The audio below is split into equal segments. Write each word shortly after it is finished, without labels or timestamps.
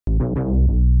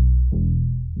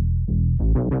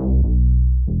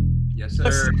Yes,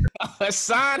 sir.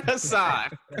 Hasan.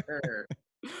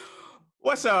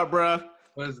 What's up, bro?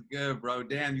 What's good, bro?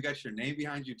 Damn, you got your name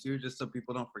behind you too, just so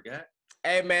people don't forget.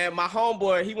 Hey, man, my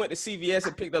homeboy, he went to CVS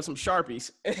and picked up some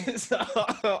Sharpies.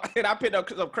 And I picked up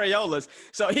some Crayolas.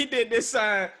 So he did this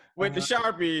sign with the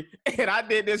Sharpie, and I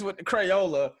did this with the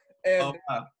Crayola. And,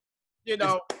 you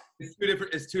know. It's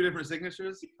two different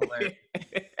signatures?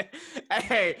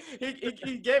 Hey,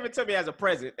 he gave it to me as a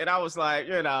present. And I was like,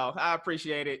 I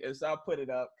appreciate it. And so I put it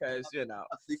up because,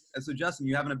 So, Justin,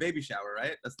 you having a baby shower,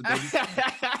 right? That's the baby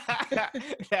shower.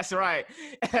 That's right.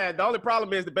 The only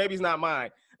problem is the baby's not mine.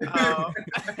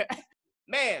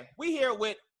 Man, we here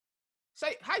with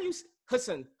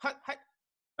Hasan.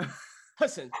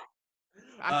 Hasan.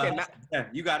 I cannot. Yeah,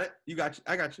 you got it.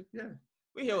 I got you. Yeah.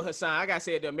 We here with Hasan. I gotta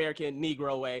say it the American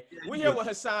Negro way. We here with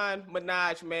Hasan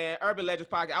Minhaj, man. Urban Legendz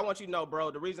podcast. I want you to know,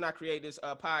 bro. The reason I created this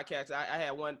podcast, I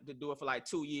had wanted to do it for like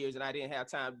 2 years, and I didn't have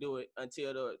time to do it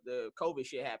until the COVID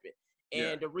shit happened.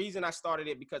 And the reason I started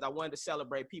it because I wanted to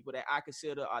celebrate people that I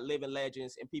consider are living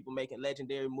legends and people making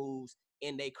legendary moves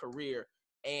in their career.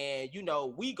 And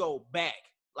we go back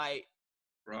like,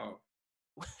 bro,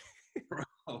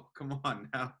 come on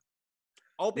now.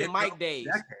 Open mic days.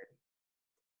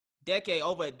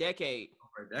 Over a decade,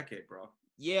 bro.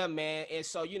 Yeah, man. And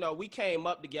so, we came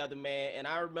up together, man. And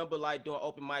I remember like doing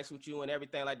open mics with you and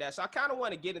everything like that. So I kind of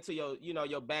want to get into your,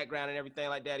 your background and everything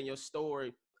like that and your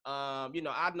story. I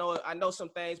know some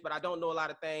things, but I don't know a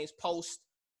lot of things post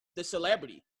the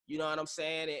celebrity. You know what I'm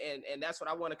saying? And that's what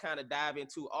I want to kind of dive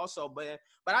into also. But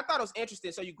I thought it was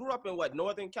interesting. So you grew up in what,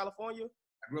 Northern California?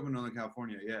 I grew up in Northern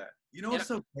California, yeah. You know what's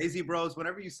so crazy, bros?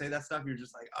 Whenever you say that stuff, you're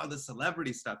just like, oh, the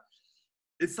celebrity stuff.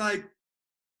 It's like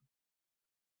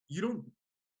you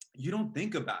don't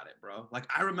think about it, bro. Like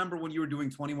I remember when you were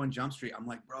doing 21 Jump Street, I'm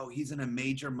like, bro, he's in a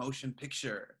major motion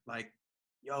picture. Like,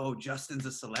 yo, Justin's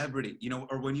a celebrity.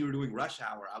 Or when you were doing Rush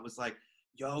Hour, I was like,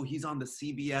 yo, he's on the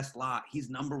CBS lot.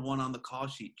 He's number one on the call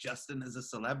sheet. Justin is a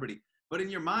celebrity. But in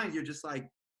your mind, you're just like,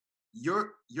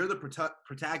 you're the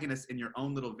protagonist in your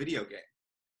own little video game.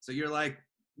 So you're like,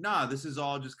 nah, this is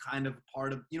all just kind of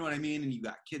part of, you know what I mean? And you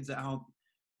got kids at home.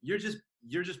 You're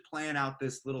just playing out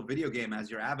this little video game as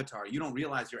your avatar. You don't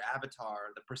realize your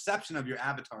avatar, the perception of your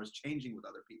avatar is changing with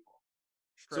other people.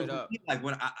 Straight up.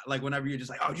 Whenever you're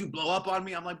just like, oh, you blow up on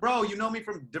me? I'm like, bro, you know me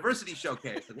from Diversity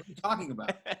Showcase. Like, what are you talking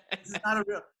about? This is not a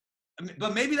real. I mean,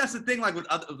 but maybe that's the thing. Like with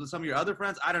some of your other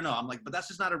friends, I don't know. I'm like, but that's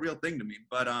just not a real thing to me.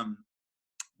 But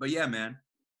yeah, man.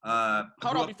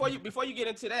 Hold on, before you get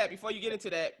into that,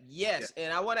 yes, yeah.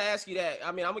 And I want to ask you that.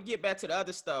 I mean, I'm gonna get back to the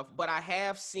other stuff, but I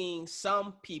have seen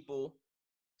some people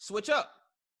switch up.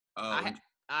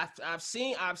 I've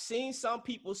seen some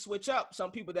people switch up. Some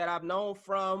people that I've known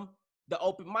from the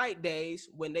open mic days,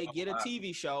 when they get a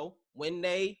TV show, when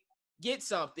they get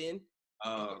something,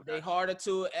 they harder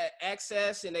to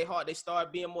access and they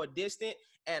start being more distant.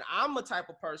 And I'm a type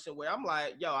of person where I'm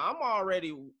like, yo, I'm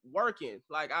already working.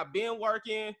 Like I've been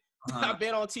working, I've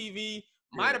been on TV,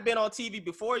 might have been on TV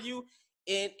before you.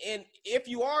 And if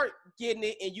you are getting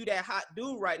it and you that hot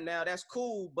dude right now, that's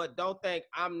cool. But don't think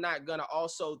I'm not gonna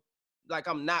also, like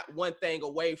I'm not one thing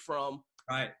away from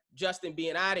Justin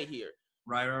being out of here.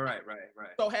 Right.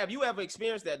 So have you ever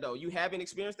experienced that though? You haven't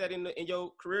experienced that in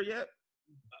your career yet?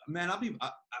 Man,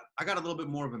 I got a little bit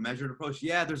more of a measured approach.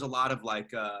 Yeah, there's a lot of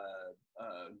like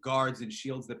guards and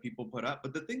shields that people put up,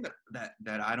 but the thing that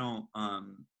I don't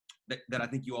that I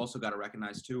think you also got to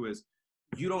recognize too is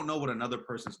you don't know what another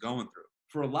person's going through.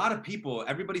 For a lot of people,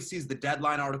 everybody sees the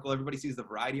Deadline article, everybody sees the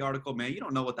Variety article. Man, you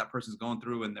don't know what that person's going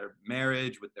through in their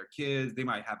marriage, with their kids. They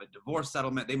might have a divorce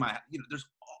settlement. They might, there's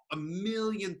a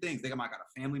million things. They might got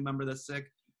a family member that's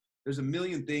sick. There's a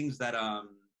million things that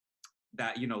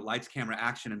lights, camera,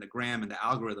 action, and the gram and the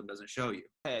algorithm doesn't show you.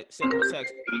 I had sent him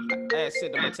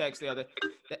a text the other.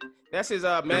 That's his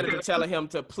manager telling him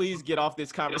to please get off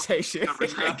this conversation.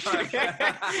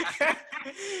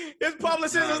 His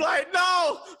publicist is like,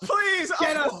 no, please.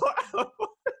 Get out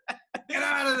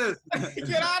of this.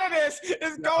 Get out of this.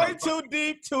 It's going too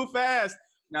deep, too fast.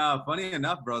 No, funny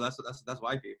enough, bro. That's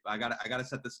wifey. I gotta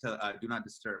set this to do not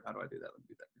disturb. How do I do that? Let me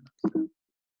do that.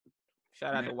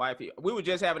 Shout out to wifey. We were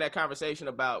just having that conversation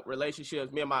about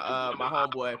relationships. Me and my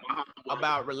homeboy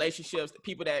about relationships,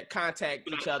 people that contact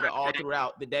each other all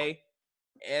throughout the day.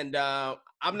 And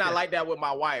I'm not like that with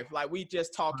my wife. Like we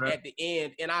just talk at the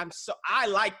end, and I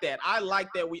like that. I like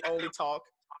that we only talk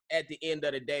at the end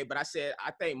of the day. But I said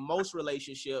I think most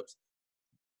relationships,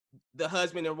 the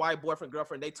husband and wife, boyfriend,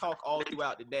 girlfriend, they talk all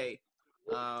throughout the day.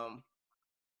 How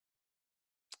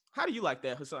do you like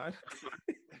that, Hasan?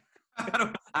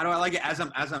 How do I like it? As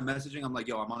I'm messaging, I'm like,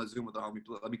 yo, I'm on a Zoom with a homie.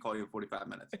 Let me call you in 45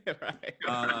 minutes. Right.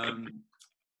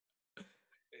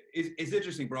 It's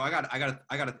interesting, bro.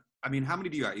 I mean, how many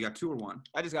do you got? You got 2 or 1?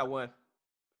 I just got 1,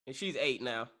 and she's 8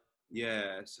 now.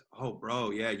 Yes. Oh,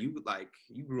 bro. Yeah, you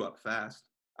grew up fast.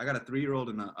 I got a 3-year-old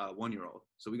and a 1-year-old.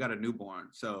 So we got a newborn.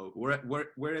 So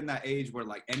we're in that age where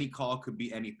like any call could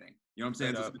be anything. You know what I'm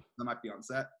saying? So I might be on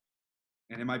set,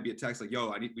 and it might be a text like, "Yo,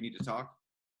 we need to talk."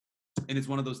 And it's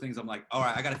one of those things. I'm like, all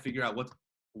right, I got to figure out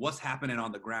what's happening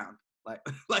on the ground. Like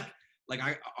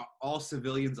all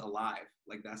civilians alive.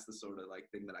 Like that's the sort of like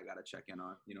thing that I got to check in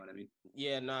on. You know what I mean?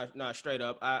 Yeah, nah, straight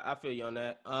up. I feel you on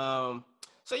that.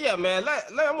 So yeah, man,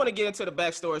 I want to get into the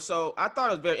backstory. So I thought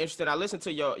it was very interesting. I listened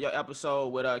to your episode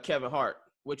with Kevin Hart,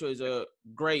 which was a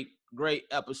great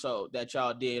episode that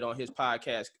y'all did on his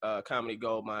podcast, Comedy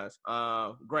Gold Mines.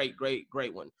 Great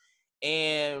one.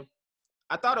 And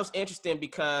I thought it was interesting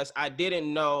because I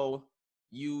didn't know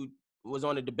you was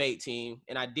on the debate team,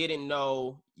 and I didn't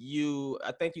know you.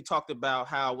 I think you talked about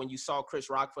how when you saw Chris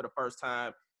Rock for the first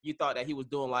time, you thought that he was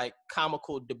doing like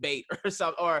comical debate or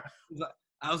something. Or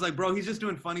I was like, bro, he's just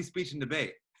doing funny speech and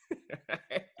debate.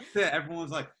 Everyone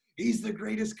was like, he's the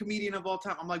greatest comedian of all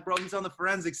time. I'm like, bro, he's on the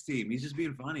forensics team. He's just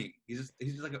being funny. He's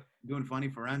just like doing funny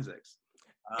forensics.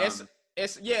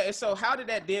 So how did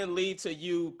that then lead to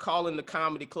you calling the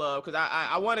comedy club? Because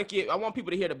I want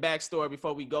people to hear the backstory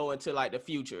before we go into like the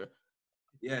future.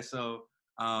 Yeah, so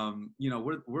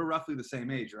we're roughly the same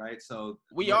age, right? So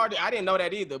we are. I didn't know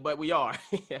that either, but we are.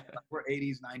 We're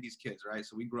 80s, 90s kids, right?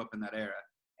 So we grew up in that era,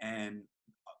 and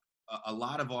a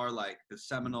lot of our like the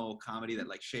seminal comedy that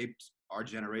like shaped our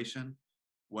generation,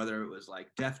 whether it was like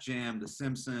Def Jam, The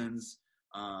Simpsons,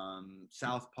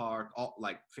 South Park, all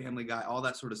like Family Guy, all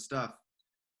that sort of stuff.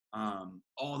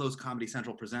 All those Comedy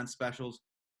Central Presents specials,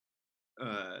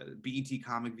 BET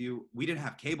Comic View. We didn't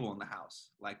have cable in the house.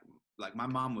 Like my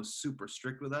mom was super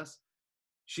strict with us.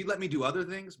 She let me do other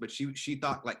things, but she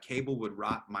thought like cable would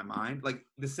rot my mind. Like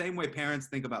the same way parents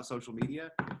think about social media.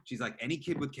 She's like, any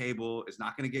kid with cable is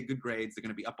not going to get good grades. They're going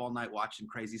to be up all night watching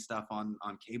crazy stuff on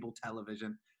cable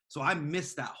television. So I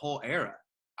missed that whole era.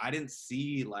 I didn't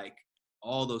see like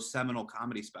all those seminal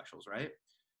comedy specials, right?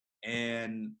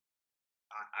 And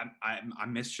I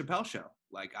missed Chappelle's Show.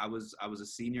 Like I was a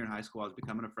senior in high school. I was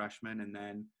becoming a freshman, and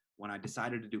then when I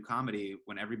decided to do comedy,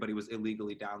 when everybody was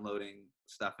illegally downloading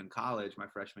stuff in college my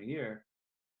freshman year,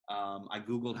 I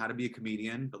Googled how to be a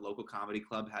comedian. The local comedy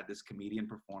club had this comedian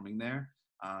performing there.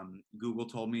 Google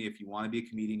told me if you want to be a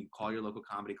comedian, you call your local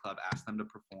comedy club, ask them to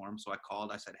perform. So I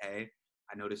called. I said, hey,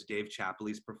 I noticed Dave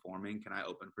Chapley's performing. Can I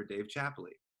open for Dave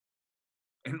Chapley?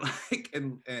 And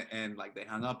like they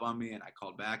hung up on me, and I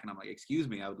called back, and I'm like, excuse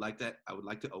me, I would like to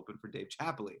open for Dave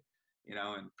Chapley,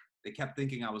 and they kept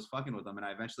thinking I was fucking with them. And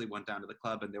I eventually went down to the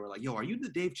club, and they were like, yo, are you the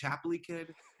Dave Chapley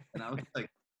kid? And I was like,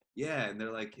 yeah. And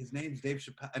they're like, his name's Dave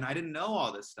Chappelle. And I didn't know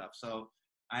all this stuff. So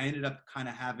I ended up kind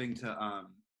of having to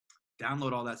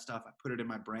download all that stuff. I put it in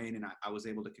my brain, and I was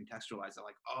able to contextualize it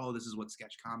like, oh, this is what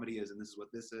sketch comedy is, and this is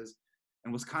what this is.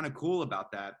 And what's kind of cool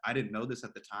about that, I didn't know this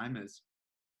at the time, is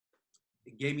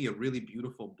it gave me a really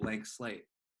beautiful blank slate.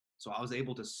 So I was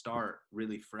able to start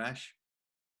really fresh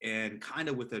and kind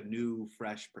of with a new,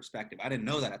 fresh perspective. I didn't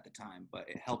know that at the time, but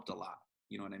it helped a lot.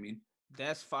 You know what I mean?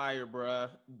 That's fire, bro.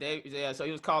 Dave, yeah, so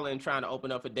he was calling trying to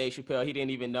open up for Dave Chappelle. He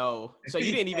didn't even know. So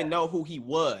you didn't even know who he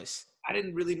was. I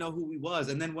didn't really know who he was.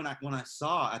 And then when I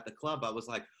saw at the club, I was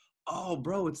like, oh,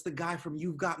 bro, it's the guy from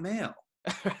You've Got Mail.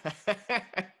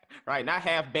 Right, not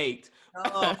half-baked.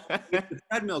 Oh, it's the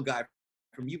treadmill guy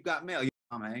from You've Got Mail.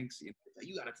 Tom Hanks, you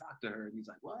got to talk to her. And he's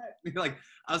like, what? Like,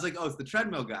 I was like, oh, it's the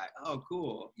treadmill guy. Oh,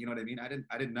 cool. You know what I mean? I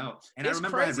didn't know. And it's I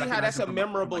remember crazy how that's a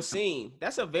memorable scene.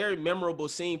 That's a very memorable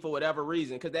scene for whatever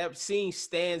reason, because that scene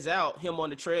stands out, him on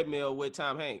the treadmill with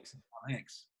Tom Hanks. Tom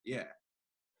Hanks, yeah.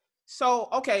 So,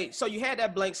 okay, so you had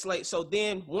that blank slate. So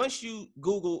then once you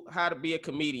Google how to be a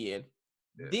comedian,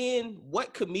 then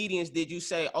what comedians did you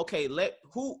say, okay,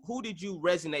 who did you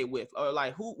resonate with? Or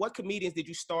like what comedians did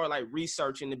you start like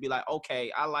researching to be like,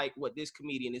 okay, I like what this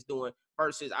comedian is doing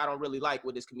versus I don't really like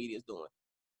what this comedian is doing?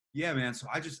 Yeah, man. So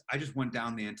I just went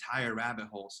down the entire rabbit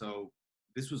hole. So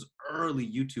this was early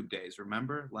YouTube days,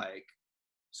 remember? Like,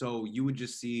 so you would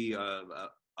just see a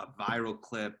viral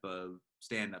clip of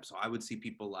stand-up. So I would see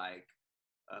people like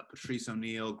Patrice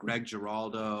O'Neill, Greg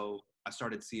Giraldo. I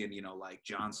started seeing, like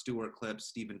Jon Stewart clips,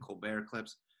 Stephen Colbert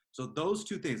clips. So those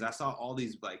two things, I saw all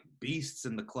these like beasts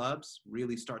in the clubs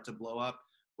really start to blow up,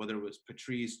 whether it was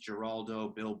Patrice, Giraldo,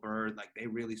 Bill Burr, like they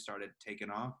really started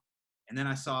taking off. And then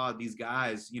I saw these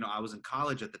guys, I was in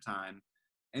college at the time.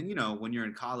 And, when you're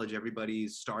in college,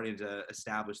 everybody's starting to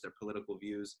establish their political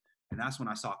views. And that's when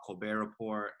I saw Colbert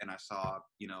Report and I saw,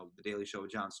 you know, The Daily Show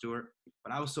with Jon Stewart.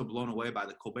 But I was so blown away by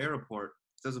the Colbert Report.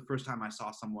 That was the first time I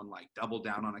saw someone like double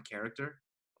down on a character.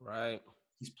 Right.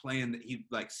 He's playing,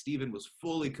 Steven was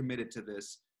fully committed to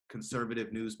this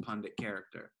conservative news pundit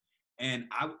character. And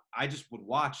I just would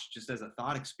watch just as a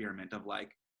thought experiment of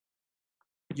like,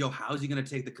 yo, how is he going to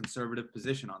take the conservative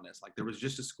position on this? Like, there was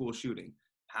just a school shooting.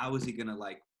 How is he going to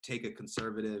like take a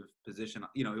conservative position?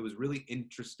 You know, it was really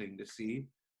interesting to see.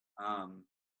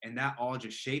 And that all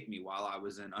just shaped me while I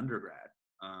was in undergrad.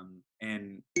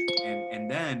 And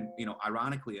then, you know,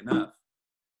 ironically enough,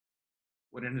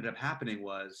 what ended up happening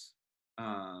was,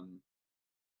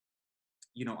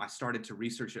 you know, I started to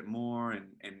research it more,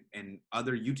 and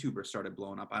other YouTubers started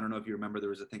blowing up. I don't know if you remember, there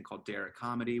was a thing called Derek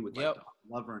Comedy with like Don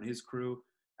Glover and his crew.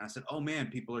 And I said, oh man,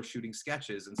 people are shooting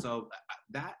sketches. And so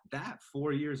that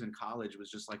 4 years in college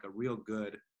was just like a real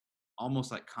good,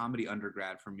 almost like comedy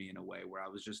undergrad for me in a way, where I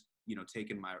was just, you know,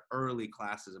 taking my early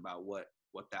classes about what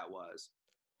that was.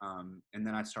 And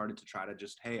then I started to try to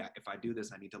just, hey, if I do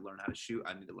this, I need to learn how to shoot.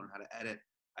 I need to learn how to edit.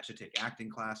 I should take acting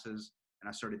classes. And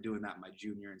I started doing that my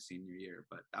junior and senior year.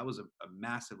 But that was a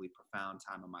massively profound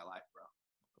time of my life,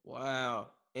 bro. Wow.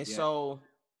 And so,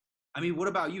 I mean, what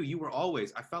about you?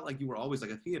 I felt like you were always like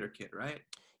a theater kid, right?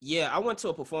 Yeah, I went to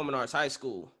a performing arts high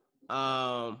school.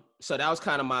 So that was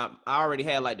kind of I already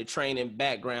had like the training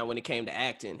background when it came to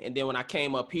acting. And then when I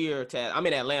came up here I'm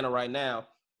in Atlanta right now.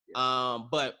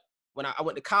 But when I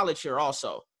went to college here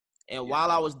also. And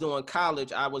while I was doing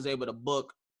college, I was able to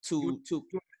book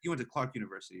you went to Clark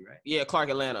University, right? Yeah, Clark,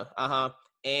 Atlanta.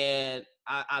 And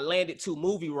I landed 2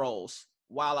 movie roles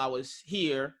while I was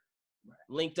here,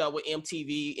 linked up with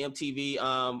MTV.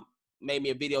 MTV made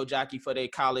me a video jockey for their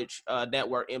college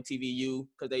network, MTVU,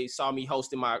 because they saw me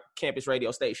hosting my campus radio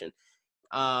station.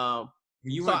 When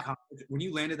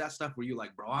you landed that stuff, were you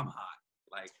like, bro, I'm hot?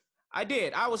 Like, I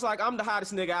did. I was like, I'm the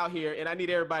hottest nigga out here, and I need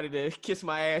everybody to kiss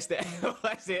my ass. That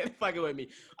I said, fucking with me.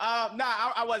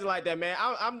 I wasn't like that, man.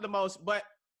 I'm the most, but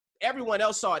everyone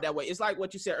else saw it that way. It's like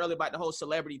what you said earlier about the whole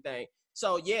celebrity thing.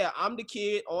 So yeah, I'm the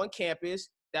kid on campus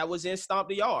that was in Stomp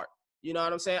the Yard. You know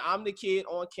what I'm saying? I'm the kid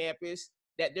on campus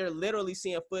that they're literally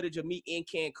seeing footage of me in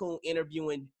Cancun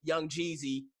interviewing Young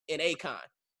Jeezy and Akon.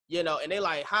 You know, and they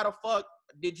like, how the fuck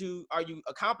are you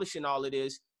accomplishing all of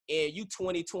this? And you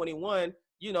 2021,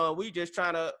 you know, we just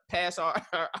trying to pass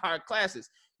our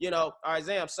classes, you know, our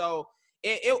exams. So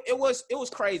it was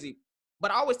crazy.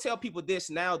 But I always tell people this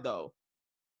now though.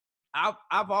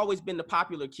 I've always been the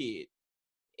popular kid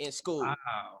in school. Wow.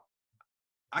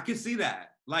 I can see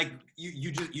that. Like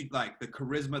you like the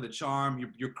charisma, the charm,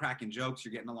 you're cracking jokes,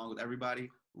 you're getting along with everybody.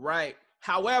 Right.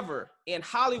 However, in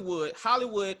Hollywood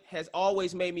has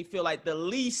always made me feel like the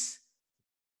least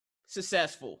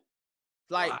successful.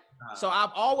 Like, wow. So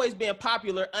I've always been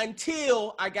popular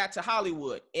until I got to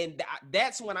Hollywood. And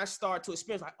that's when I started to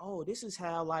experience like, oh, this is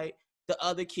how like the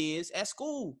other kids at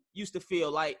school used to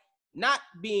feel, like not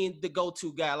being the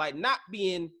go-to guy, like not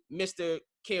being Mr.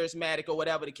 Charismatic or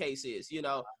whatever the case is, you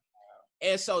know?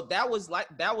 And so that was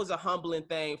a humbling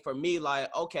thing for me.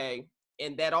 Like, okay.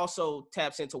 And that also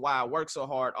taps into why I work so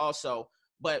hard also.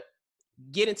 But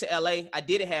getting to LA, I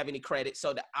didn't have any credit.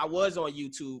 So that I was on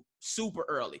YouTube super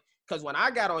early. Because when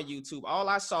I got on YouTube, all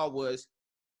I saw was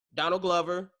Donald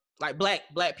Glover, like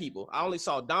black people. I only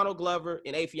saw Donald Glover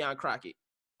and Affion Crockett.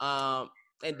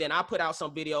 And then I put out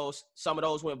some videos. Some of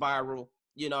those went viral.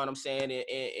 You know what I'm saying? And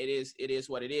it is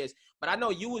what it is. But I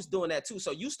know you was doing that too. So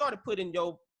you started putting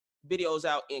your videos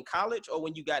out in college or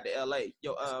when you got to LA?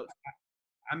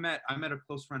 I met a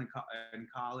close friend in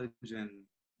college, and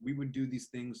we would do these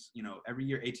things, you know, every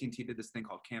year. AT&T did this thing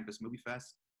called Campus Movie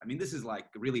Fest. I mean, this is like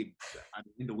really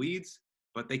in the weeds,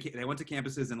 but they went to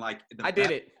campuses and like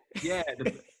did it. Yeah,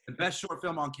 the best short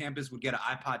film on campus would get an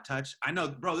iPod Touch. I know,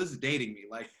 bro, this is dating me.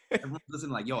 Like everyone's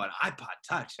listening, like, yo, an iPod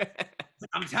Touch.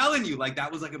 I'm telling you, like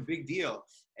that was like a big deal.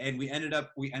 And we ended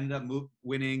up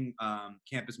winning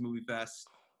Campus Movie Fest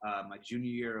my junior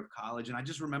year of college, and I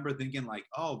just remember thinking like,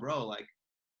 oh, bro, like,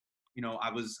 you know,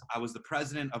 I was the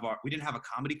president of we didn't have a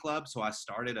comedy club, so I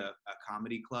started a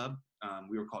comedy club.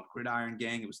 We were called Gridiron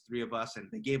Gang. It was 3 of us, and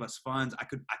they gave us funds. I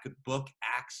could book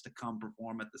acts to come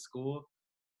perform at the school.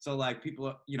 So like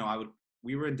people, you know,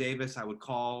 we were in Davis. I would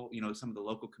call, you know, some of the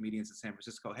local comedians in San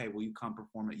Francisco. Hey, will you come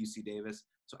perform at UC Davis?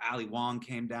 So Ali Wong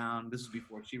came down. This was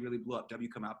before she really blew up. W.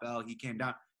 Kamau Bell, he came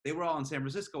down. They were all in San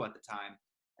Francisco at the time.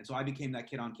 And so I became that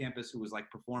kid on campus who was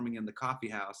like performing in the coffee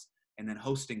house and then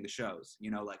hosting the shows, you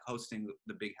know, like hosting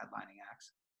the big headlining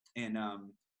acts. And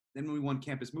then when we won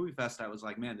Campus Movie Fest, I was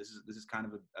like, man, this is kind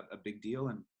of a big deal.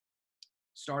 And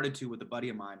started to, with a buddy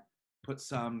of mine, put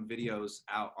some videos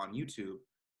out on YouTube.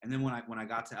 And then when I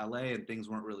got to LA and things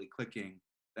weren't really clicking,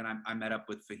 then I met up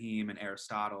with Fahim and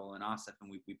Aristotle and Asif, and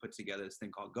we put together this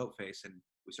thing called Goat Face, and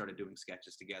we started doing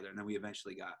sketches together. And then we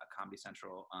eventually got a Comedy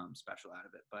Central special out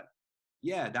of it. But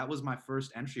yeah, that was my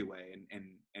first entryway,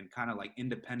 and kind of like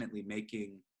independently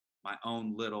making my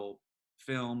own little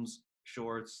films,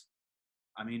 shorts.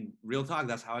 I mean, real talk,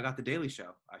 that's how I got The Daily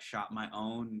Show. I shot my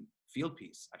own field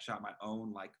piece. I shot my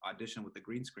own like audition with the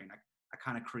green screen. I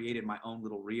kind of created my own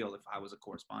little reel if I was a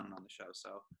correspondent on the show.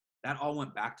 So that all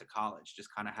went back to college,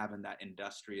 just kind of having that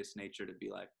industrious nature to be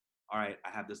like, all right, I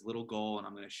have this little goal and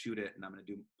I'm going to shoot it, and I'm going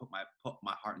to put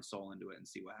my heart and soul into it and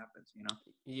see what happens, you know?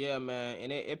 Yeah, man.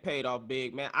 And it paid off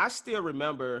big, man. I still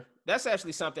remember, that's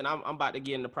actually something I'm about to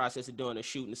get in the process of doing, a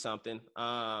shooting something.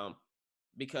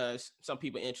 Because some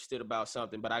people interested about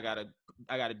something, but I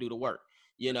gotta do the work,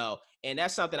 you know? And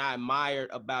that's something I admired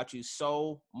about you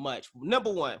so much.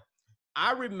 Number one,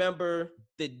 I remember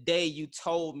the day you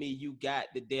told me you got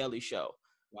The Daily Show.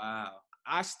 Wow.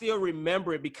 I still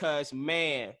remember it because,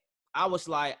 man, I was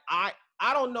like, I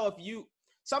don't know if you,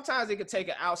 sometimes it could take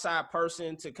an outside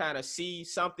person to kind of see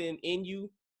something in you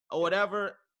or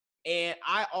whatever. And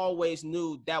I always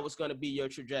knew that was going to be your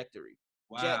trajectory.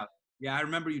 Wow. Yeah, I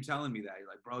remember you telling me that. You're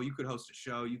like, bro, you could host a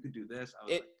show. You could do this. I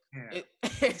was like,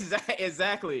 yeah.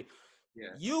 Exactly. Yeah.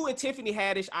 You and Tiffany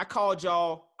Haddish, I called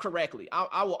y'all correctly.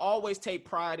 I will always take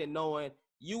pride in knowing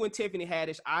you and Tiffany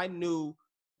Haddish. I knew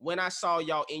when I saw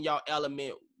y'all in y'all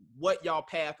element what y'all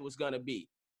path was going to be.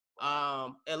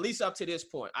 At least up to this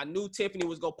point. I knew Tiffany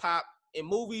was going to pop in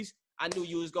movies. I knew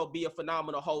you was going to be a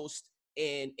phenomenal host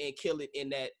and kill it in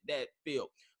that field.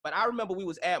 But I remember we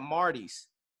was at Marty's.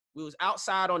 We was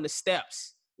outside on the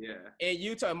steps. Yeah. And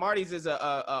you told Marty's is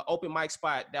a open mic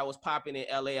spot that was popping in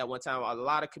LA at one time. A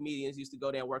lot of comedians used to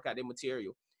go there and work out their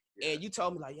material. Yeah. And you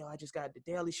told me like, yo, I just got The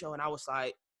Daily Show. And I was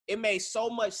like, it made so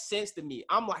much sense to me.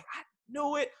 I'm like, I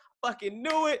knew it. Fucking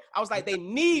knew it. I was like, they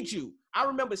need you. I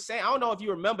remember saying, I don't know if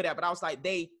you remember that, but I was like,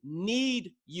 they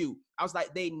need you. I was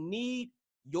like, they need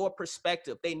your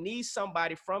perspective. They need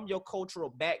somebody from your cultural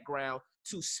background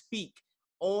to speak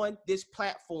on this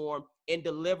platform and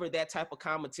deliver that type of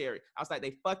commentary. I was like,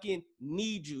 they fucking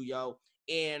need you, yo.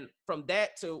 And from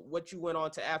that to what you went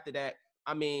on to after that,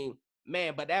 I mean,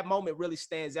 man, but that moment really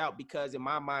stands out because in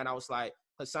my mind, I was like,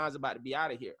 Hasan's about to be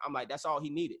out of here. I'm like, that's all he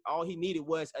needed. All he needed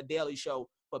was a Daily Show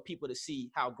for people to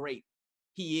see how great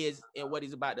he is and what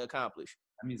he's about to accomplish.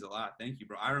 That means a lot. Thank you,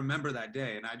 bro. I remember that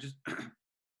day, and I just,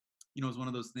 you know, it's one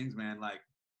of those things, man. Like,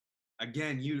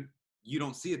 again, you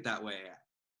don't see it that way.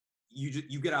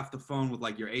 You get off the phone with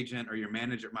like your agent or your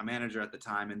manager, my manager at the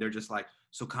time, and they're just like,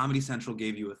 so Comedy Central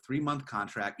gave you a 3-month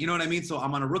contract. You know what I mean? So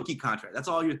I'm on a rookie contract. That's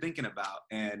all you're thinking about.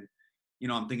 And, you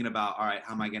know, I'm thinking about, all right,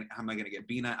 how am I gonna get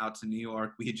Bina out to New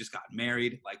York? We had just got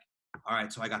married. Like, all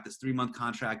right, so I got this 3-month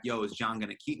contract. Yo, is John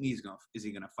gonna keep me? Is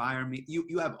he gonna fire me?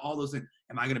 You have all those things.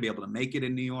 Am I gonna be able to make it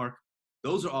in New York?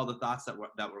 Those are all the thoughts that were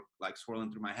like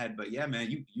swirling through my head. But yeah, man,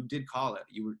 you did call it.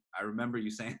 I remember you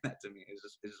saying that to me.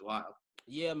 It's just wild.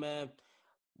 Yeah, man.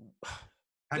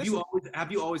 Have you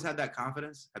always had that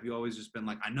confidence? Have you always just been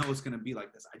like, I know it's gonna be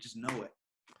like this. I just know it.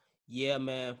 Yeah,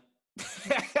 man.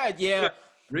 Yeah.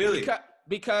 Really?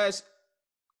 Because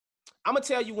I'm gonna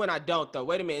tell you when I don't though.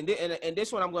 Wait a minute. And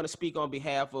this one I'm gonna speak on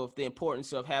behalf of the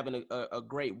importance of having a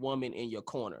great woman in your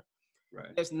corner.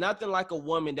 Right. There's nothing like a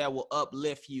woman that will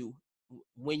uplift you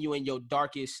when you're in your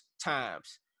darkest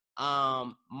times.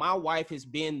 My wife has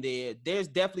been there. There's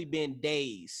definitely been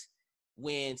days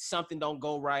when something don't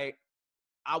go right.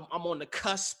 I'm on the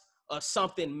cusp of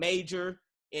something major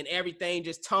and everything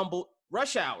just tumbled.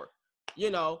 Rush hour. You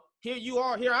know,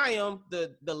 here I am,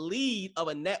 the lead of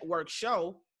a network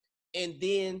show, and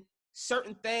then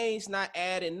certain things not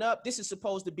adding up. This is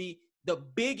supposed to be the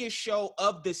biggest show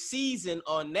of the season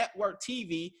on network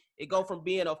TV. It go from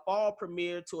being a fall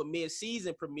premiere to a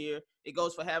mid-season premiere. It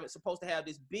goes for supposed to have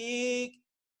this big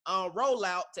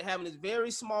rollout to having this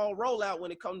very small rollout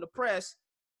when it comes to press.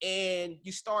 And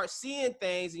you start seeing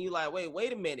things and you're like,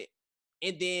 wait a minute.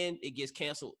 And then it gets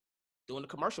canceled during the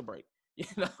commercial break.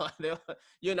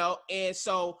 You know, and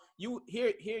so you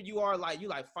here you are like,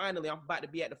 finally, I'm about to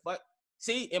be at the fuck.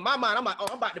 See, in my mind, I'm like, oh,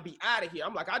 I'm about to be out of here.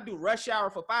 I'm like, I do Rush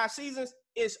Hour for 5 seasons.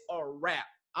 It's a wrap.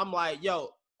 I'm like, yo,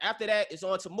 after that, it's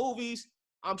on to movies.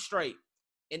 I'm straight.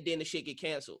 And then the shit get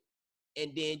canceled.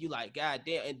 And then you like, God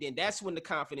damn. And then that's when the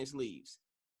confidence leaves.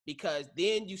 Because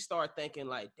then you start thinking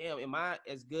like, damn, am I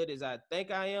as good as I think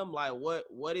I am? Like,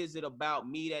 what is it about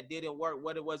me that didn't work?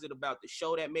 What was it about the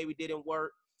show that maybe didn't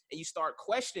work? And you start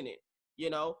questioning,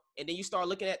 you know? And then you start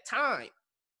looking at time.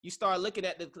 You start looking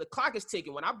at the clock is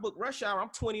ticking. When I book Rush Hour, I'm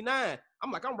 29.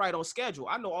 I'm like, I'm right on schedule.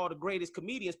 I know all the greatest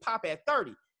comedians pop at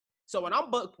 30. So when I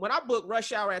book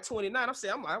Rush Hour at 29, I'm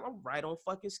saying I'm right on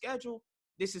fucking schedule.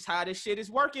 This is how this shit is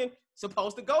working.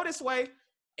 Supposed to go this way.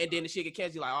 And then the shit get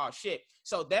canceled. Like, oh shit.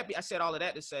 So I said all of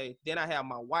that to say, then I have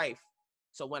my wife.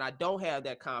 So when I don't have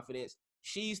that confidence,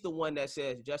 she's the one that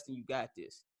says, Justin, you got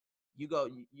this. You go,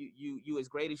 you as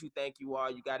great as you think you are,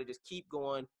 you got to just keep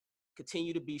going,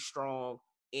 continue to be strong,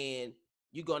 and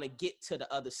you're gonna get to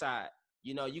the other side.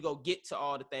 You know, you go get to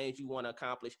all the things you want to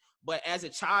accomplish. But as a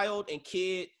child and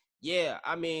kid, yeah,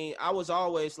 I mean, I was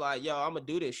always like, yo, I'm gonna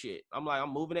do this shit.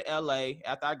 I'm moving to LA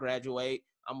after I graduate.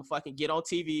 I'm gonna fucking get on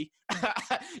TV.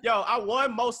 Yo, I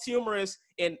won most humorous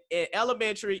in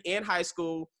elementary and high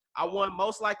school. I won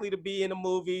most likely to be in a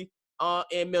movie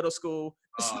in middle school.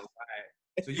 Oh,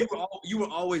 right. So you were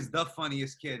always the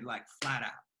funniest kid, like flat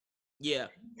out. Yeah.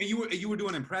 And you were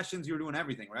doing impressions. You were doing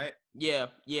everything, right? Yeah.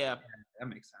 That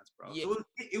makes sense, bro. Yeah. So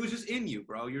it was just in you,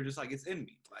 bro. You're just like, it's in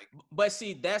me. Like, but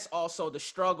see, that's also the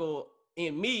struggle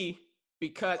in me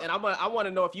because, and I want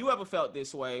to know if you ever felt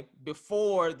this way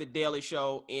before the Daily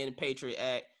Show and Patriot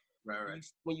Act. Right.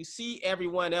 When you see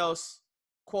everyone else,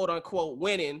 quote unquote,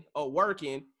 winning or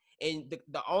working, and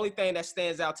the only thing that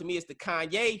stands out to me is the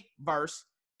Kanye verse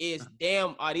is,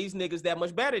 damn, are these niggas that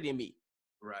much better than me?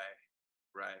 Right.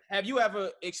 Have you ever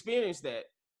experienced that?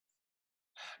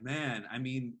 Man, I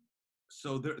mean,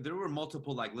 so there were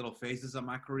multiple like little phases of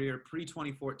my career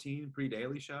pre-2014,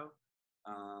 pre-Daily Show.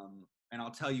 And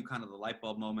I'll tell you kind of the light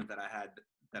bulb moment that I had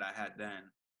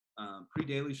then.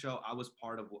 Pre-Daily Show, I was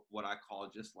part of what I call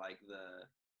just like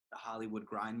the Hollywood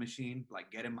grind machine.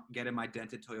 Like get in my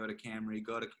dented Toyota Camry,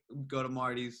 go to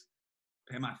Marty's,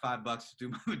 pay my $5 to do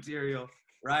my material.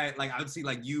 Right, like I would see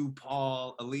like you,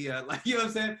 Paul, Aaliyah, like, you know what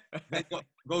I'm saying? Then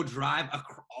go drive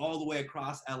all the way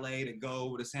across LA to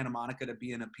go to Santa Monica to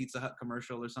be in a Pizza Hut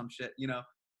commercial or some shit, you know,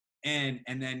 and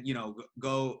then, you know,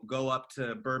 go up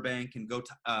to Burbank and go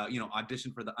to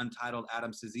audition for the untitled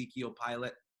Adam Ezekiel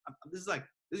pilot. This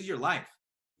is your life.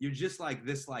 You're just like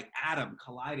this like atom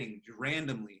colliding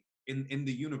randomly in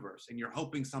the universe, and you're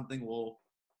hoping something will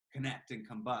connect and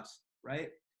combust, right?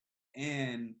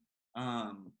 And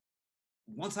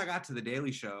once I got to the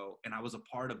Daily Show and I was a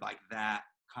part of like that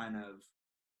kind of,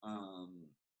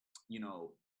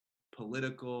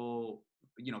 political,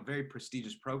 very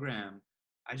prestigious program,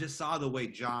 I just saw the way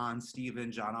John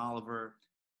Oliver,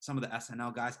 some of the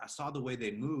SNL guys, I saw the way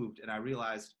they moved, and I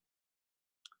realized,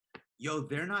 yo,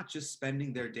 they're not just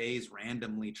spending their days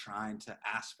randomly trying to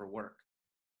ask for work.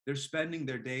 They're spending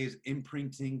their days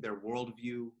imprinting their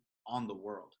worldview on the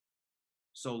world.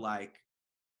 So like,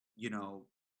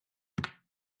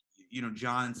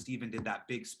 John and Steven did that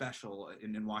big special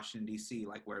in Washington, D.C.,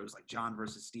 like where it was like John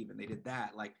versus Steven. They did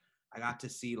that. Like I got to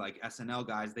see like SNL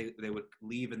guys, they would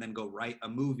leave and then go write a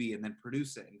movie and then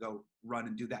produce it and go run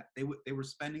and do that. They were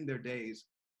spending their days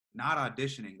not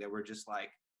auditioning. They were just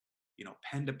like,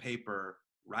 pen to paper,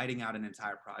 writing out an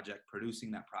entire project,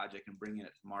 producing that project and bringing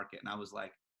it to market. And I was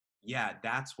like, yeah,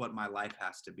 that's what my life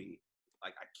has to be.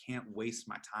 Like, I can't waste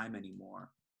my time anymore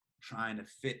trying to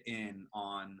fit in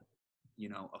on,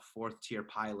 a 4th tier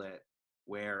pilot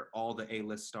where all the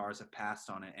A-list stars have passed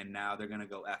on it, and now they're going to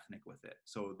go ethnic with it.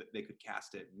 So they could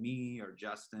cast it me or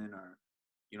Justin or,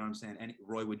 you know what I'm saying,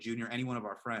 Roy Wood Jr., any one of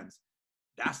our friends.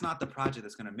 That's not the project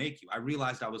that's going to make you. I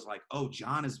realized I was like, oh,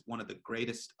 John is one of the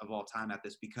greatest of all time at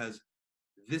this because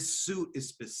this suit is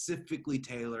specifically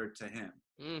tailored to him.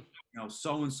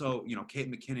 So-and-so,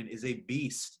 Kate McKinnon is a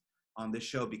beast on this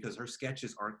show because her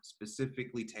sketches are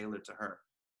specifically tailored to her.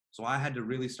 So I had to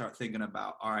really start thinking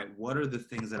about, all right, what are the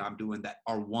things that I'm doing that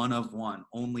are one of one?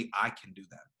 Only I can do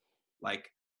them. Like,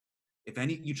 if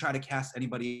you try to cast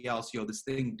anybody else, this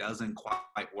thing doesn't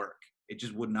quite work. It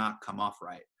just would not come off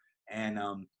right. And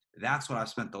that's what I've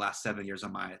spent the last 7 years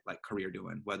of my career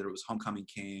doing, whether it was Homecoming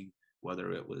King,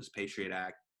 whether it was Patriot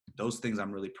Act. Those things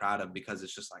I'm really proud of because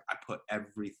it's just like I put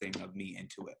everything of me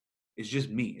into it. It's just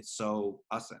me. It's so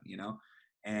awesome,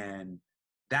 and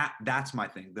that's my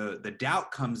thing. The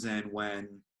doubt comes in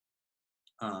when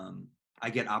I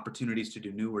get opportunities to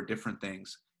do new or different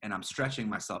things, and I'm stretching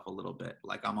myself a little bit.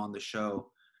 Like I'm on the show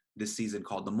this season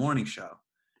called The Morning Show,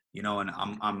 and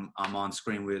I'm on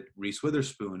screen with Reese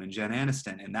Witherspoon and Jen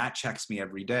Aniston, and that checks me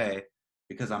every day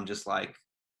because I'm just like,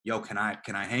 yo, can I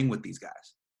hang with these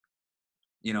guys?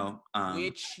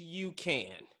 Which you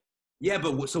can. Yeah,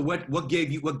 but so what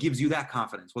gives you that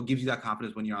confidence? What gives you that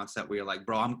confidence when you're on set where you're like,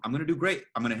 bro, I'm gonna do great.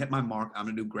 I'm gonna hit my mark. I'm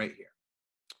gonna do great here.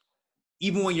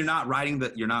 Even when you're not writing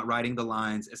the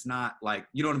lines, it's not like,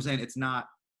 you know what I'm saying? It's not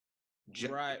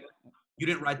right. You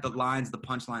didn't write the lines, the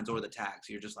punchlines, or the tags.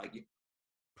 You're just like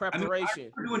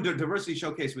preparation. I'm doing diversity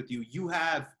showcase with you. You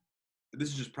have, this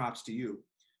is just props to you.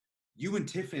 you and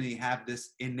Tiffany have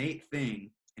this innate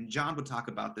thing, and John would talk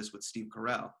about this with Steve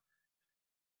Carell.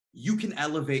 You can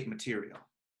elevate material.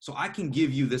 So I can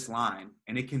give you this line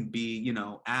and it can be, you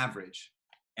know, average.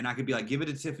 And I could be like, give it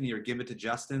to Tiffany or give it to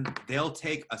Justin. They'll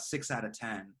take a 6 out of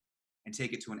 10 and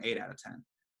take it to an 8 out of 10.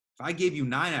 If I gave you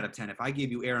 9 out of 10, if I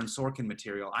gave you Aaron Sorkin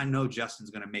material, I know Justin's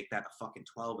going to make that a fucking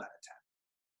 12 out of 10.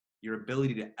 Your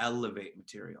ability to elevate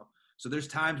material. So there's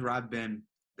times where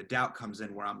the doubt comes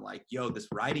in where I'm like, yo, this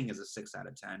writing is a 6 out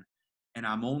of 10. And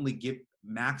I'm only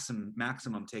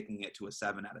maximum taking it to a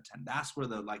 7 out of 10. That's where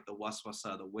the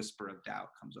waswasa, the whisper of doubt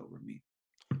comes over me.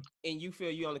 And you feel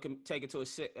you only can take it to a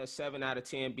 7 out of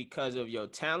 10 because of your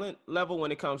talent level when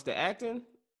it comes to acting?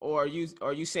 Or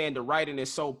are you saying the writing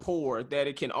is so poor that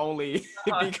it can only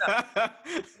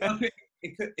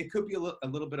It could be a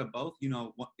little bit of both. You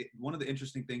know, one of the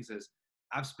interesting things is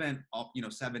I've spent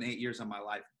 7-8 years of my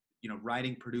life, you know,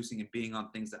 writing, producing, and being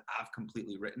on things that I've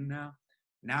completely written now.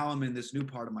 Now I'm in this new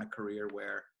part of my career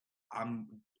where I'm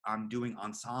doing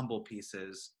ensemble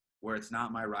pieces where it's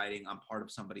not my writing. I'm part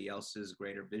of somebody else's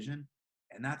greater vision.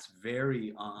 And that's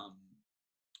very,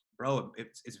 bro,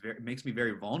 it makes me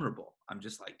very vulnerable. I'm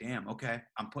just like, damn, okay,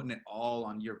 I'm putting it all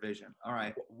on your vision. All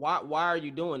right. Why are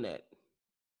you doing that?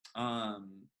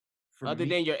 Other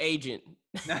than your agent.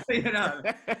 No.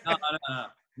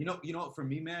 You know, for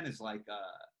me, man, is like,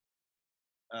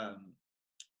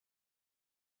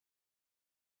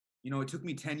 you know, it took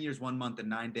me 10 years, 1 month, and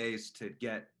 9 days to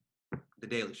get The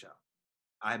Daily Show.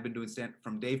 I had been doing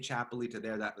from Dave Chappelle to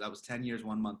there. That was 10 years,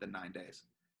 1 month, and 9 days.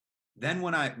 Then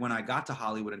when I got to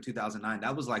Hollywood in 2009,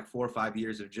 that was like 4 or 5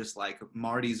 years of just like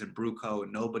Marty's and Bruco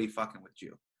and nobody fucking with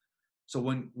you. So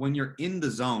when you're in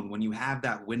the zone, when you have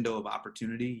that window of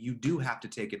opportunity, you do have to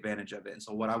take advantage of it. And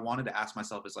so what I wanted to ask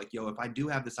myself is like, yo, if I do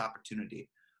have this opportunity,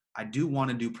 I do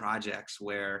want to do projects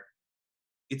where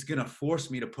it's going to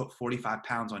force me to put 45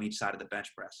 pounds on each side of the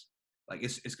bench press. Like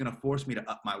it's going to force me to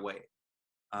up my weight.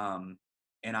 And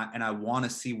I want to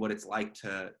see what it's like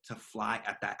to fly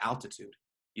at that altitude.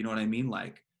 You know what I mean?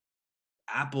 Like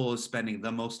Apple is spending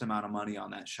the most amount of money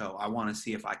on that show. I want to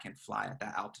see if I can fly at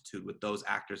that altitude with those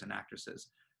actors and actresses.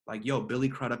 Like, yo, Billy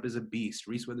Crudup is a beast.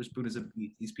 Reese Witherspoon is a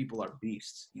beast. These people are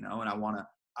beasts, you know, and I want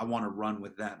to run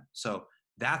with them. So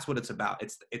that's what it's about.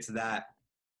 It's that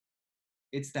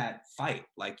fight.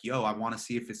 Like, yo, I want to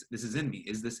see if this is in me.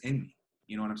 Is this in me?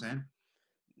 You know what I'm saying?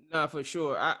 No, for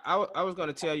sure. I was going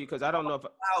to tell you, because I don't know if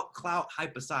clout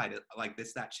hype aside, like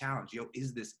that challenge. Yo,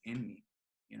 is this in me?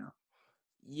 You know?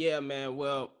 Yeah, man.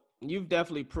 Well, you've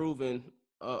definitely proven,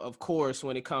 of course,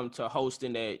 when it comes to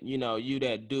hosting that, you know, you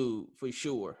that dude for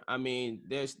sure. I mean,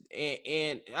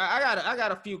 and I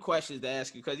got a few questions to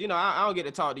ask you because, you know, I don't get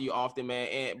to talk to you often,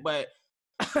 man. But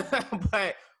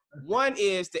one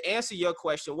is to answer your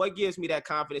question. What gives me that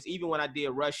confidence? Even when I did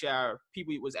Rush Hour,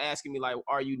 people was asking me like,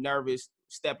 "Are you nervous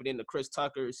stepping into Chris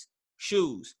Tucker's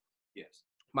shoes?" Yes.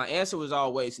 My answer was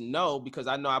always no, because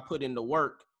I know I put in the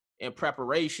work and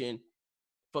preparation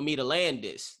for me to land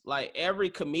this. Like every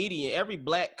comedian, every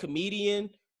black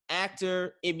comedian,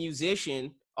 actor, and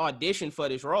musician auditioned for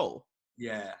this role.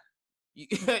 Yeah.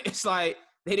 It's like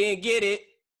they didn't get it.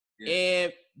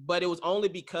 Yeah. But it was only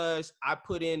because I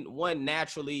put in one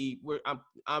naturally where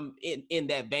I'm in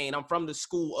that vein. I'm from the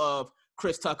school of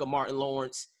Chris Tucker, Martin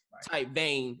Lawrence type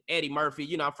vein, Eddie Murphy,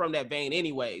 you know, I'm from that vein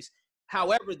anyways.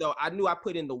 However, though, I knew I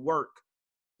put in the work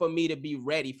for me to be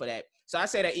ready for that. So I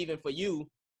say that even for you,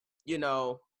 you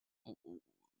know,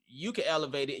 you can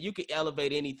elevate it. You can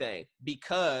elevate anything,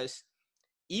 because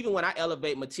even when I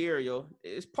elevate material,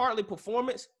 it's partly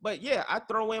performance, but yeah, I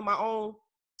throw in my own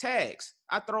tags.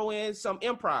 I throw in some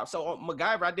improv. So on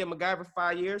MacGyver, I did MacGyver for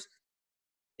 5 years.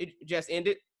 It just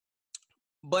ended.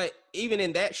 But even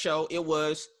in that show, it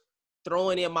was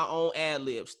throwing in my own ad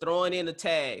libs, throwing in the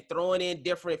tag, throwing in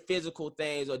different physical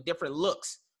things or different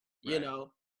looks, you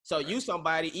know. So you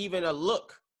somebody, even a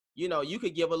look, you know, you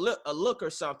could give a look or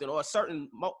something, or a certain,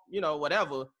 you know,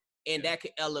 whatever, and that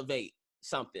could elevate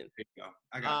something. There you go.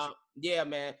 I got you. Yeah,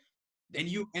 man. And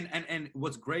you and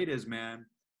what's great is, man,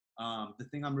 the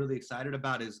thing I'm really excited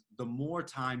about is the more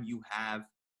time you have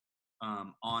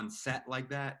on set like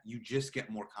that, you just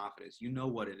get more confidence. You know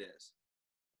what it is.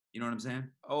 You know what I'm saying?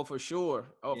 Oh, for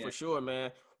sure. Oh, yeah. For sure,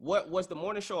 man. What was the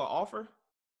morning show an offer?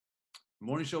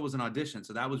 Morning show was an audition,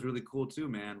 so that was really cool too,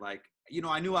 man. Like, you know,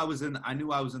 I knew I was in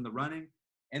the running.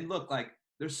 And look, like,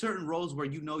 there's certain roles where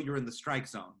you know you're in the strike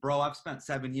zone. Bro, I've spent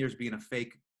 7 years being a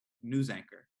fake news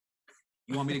anchor.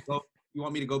 You want me to go? You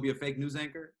want me to go be a fake news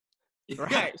anchor?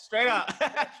 Right, straight up,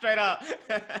 straight up.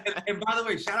 and by the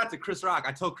way, shout out to Chris Rock.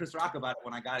 I told Chris Rock about it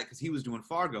when I got it because he was doing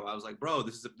Fargo. I was like, bro,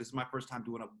 this is my first time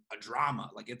doing a drama.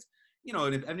 Like, you know,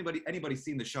 and if anybody's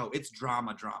seen the show, it's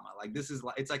drama. Like this is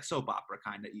like, it's like soap opera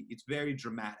kind of. It's very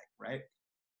dramatic, right?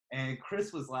 And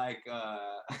Chris was like,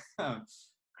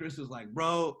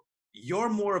 bro, you're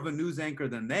more of a news anchor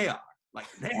than they are.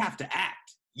 Like they have to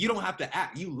act. You don't have to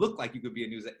act. You look like you could be a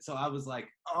news anchor. So I was like,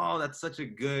 oh, that's such a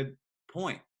good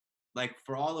point. Like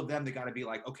for all of them, they got to be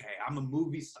like, okay, I'm a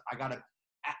movie star. I got to,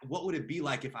 what would it be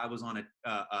like if I was on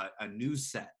a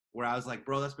news set where I was like,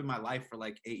 bro, that's been my life for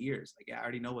like 8 years. Like, yeah, I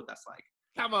already know what that's like.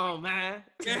 Come on, man.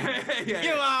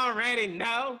 You already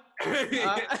know.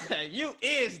 You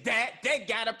is that. They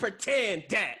got to pretend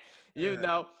that, you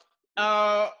know.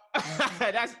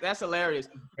 That's hilarious.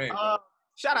 Great,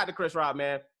 shout out to Chris Rock,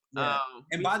 man. Yeah.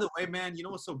 And by the way, man, you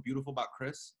know what's so beautiful about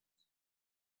Chris?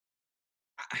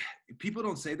 People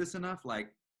don't say this enough. Like,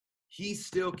 he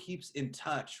still keeps in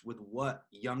touch with what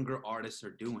younger artists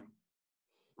are doing.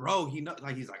 Bro,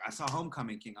 he's like, I saw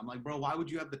Homecoming King. I'm like, bro, why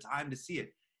would you have the time to see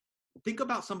it? Think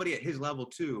about somebody at his level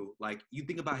too. Like, you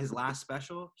think about his last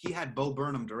special, he had Bo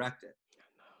Burnham direct it.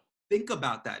 Think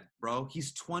about that, bro.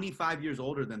 He's 25 years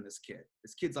older than this kid.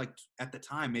 This kid's like, at the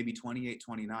time, maybe 28,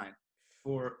 29.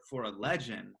 For a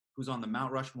legend who's on the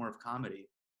Mount Rushmore of comedy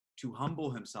to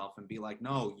humble himself and be like,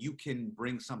 no, you can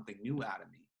bring something new out of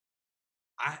me.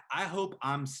 I hope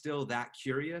I'm still that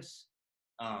curious,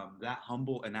 that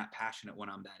humble, and that passionate when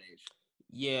I'm that age.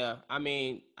 Yeah, I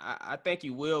mean, I think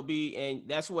you will be, and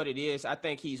that's what it is. I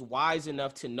think he's wise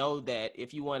enough to know that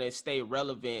if you want to stay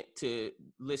relevant, to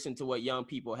listen to what young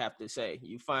people have to say.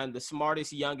 You find the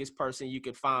smartest, youngest person you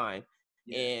could find,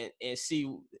 and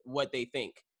see what they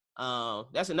think.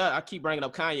 That's another. I keep bringing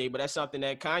up Kanye, but that's something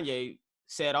that Kanye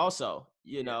said also.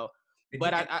 You know,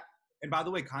 but and by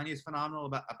the way, Kanye's phenomenal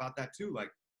about that too.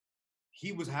 Like,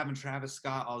 he was having Travis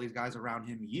Scott, all these guys around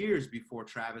him years before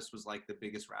Travis was like the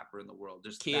biggest rapper in the world.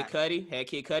 Just Kid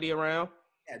Cudi around.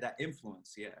 Yeah, that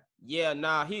influence. Yeah. Yeah,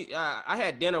 nah. I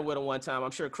had dinner with him one time.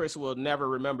 I'm sure Chris will never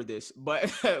remember this,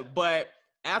 but but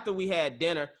after we had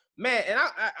dinner, man, and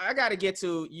I got to get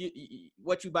to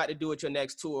what you about to do at your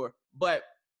next tour, but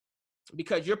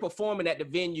because you're performing at the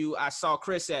venue I saw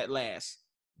Chris at last,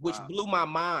 which blew my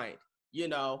mind, you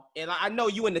know, and I know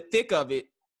you in the thick of it.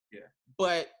 Yeah.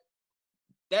 But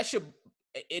that should,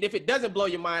 and if it doesn't blow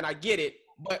your mind, I get it.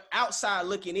 But outside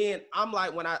looking in, I'm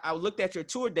like, when I looked at your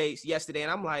tour dates yesterday,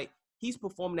 and I'm like, he's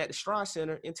performing at the Strauss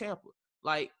Center in Tampa.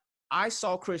 Like, I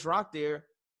saw Chris Rock there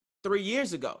 3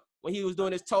 years ago when he was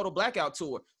doing his Total Blackout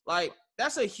tour. Like,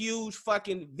 that's a huge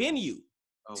fucking venue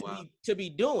to be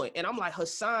doing. And I'm like,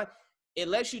 Hasan, it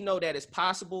lets you know that it's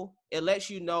possible. It lets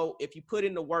you know if you put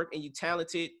in the work and you're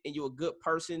talented and you're a good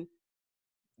person,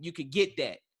 you could get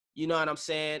that. You know what I'm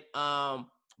saying?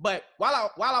 But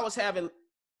while I was having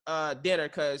dinner,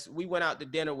 because we went out to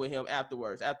dinner with him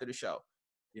afterwards, after the show.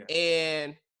 Yeah.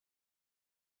 And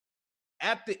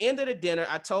at the end of the dinner,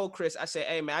 I told Chris, I said,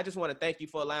 hey, man, I just want to thank you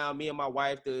for allowing me and my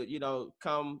wife to, you know,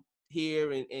 come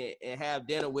here and have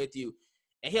dinner with you.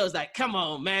 And he was like, come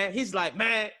on, man. He's like,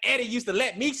 man, Eddie used to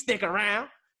let me stick around,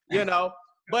 you know.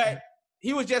 But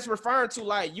he was just referring to,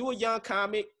 like, you a young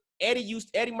comic.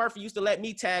 Eddie Murphy used to let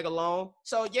me tag along.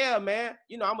 So, yeah, man,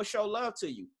 you know, I'm going to show love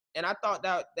to you. And I thought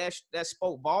that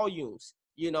spoke volumes,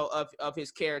 you know, of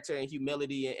his character and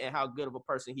humility and how good of a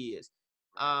person he is.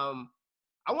 I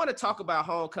want to talk about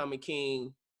Homecoming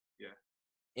King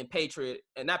and Patriot,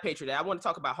 and not Patriot. I want to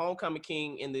talk about Homecoming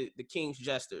King and the King's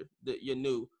Jester, your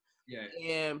new. Yeah.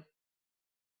 And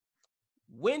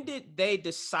when did they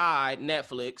decide,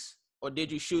 Netflix, or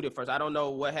did you shoot it first? I don't know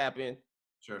what happened.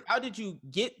 Sure. How did you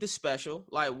get the special?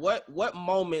 Like, what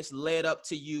moments led up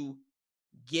to you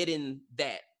getting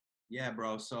that? Yeah,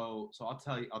 bro. So I'll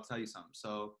tell you something.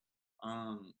 So,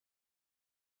 and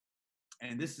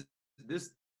this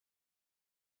is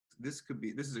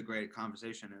a great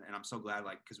conversation, and I'm so glad,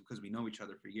 like, because we know each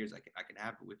other for years, I can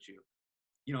have it with you.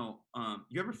 You know,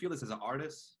 you ever feel this as an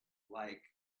artist? Like,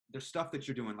 there's stuff that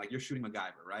you're doing, like you're shooting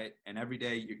MacGyver, right? And every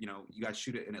day, you guys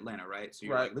shoot it in Atlanta, right? So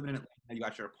you're like living in Atlanta, you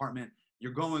got your apartment,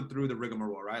 you're going through the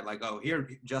rigmarole, right? Like, oh, here,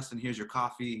 Justin, here's your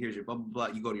coffee, here's your blah, blah,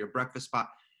 blah. You go to your breakfast spot.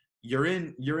 You're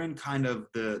in kind of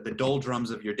the doldrums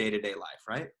of your day-to-day life,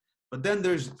 right? But then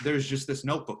there's just this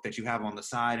notebook that you have on the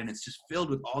side, and it's just filled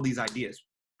with all these ideas,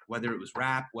 whether it was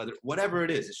rap, whatever it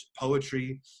is, it's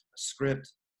poetry, a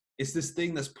script. It's this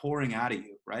thing that's pouring out of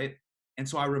you, right? And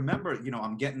so I remember,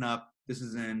 I'm getting up. This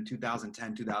is in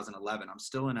 2010, 2011. I'm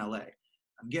still in LA.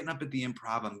 I'm getting up at the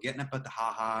Improv. I'm getting up at the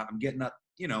Ha. I'm getting up,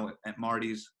 at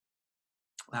Marty's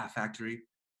Laugh Factory.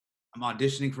 I'm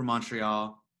auditioning for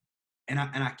Montreal. And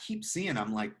I keep seeing,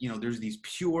 I'm like, there's these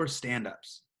pure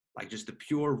stand-ups, like just the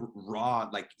pure raw,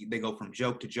 like they go from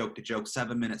joke to joke to joke,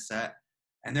 7-minute set.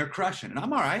 and they're crushing. And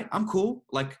I'm all right. I'm cool.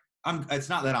 Like, it's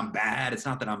not that I'm bad. It's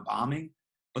not that I'm bombing.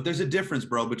 But there's a difference,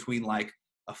 bro, between like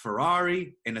a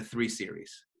Ferrari and a 3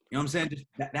 Series. You know what I'm saying? Just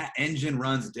that engine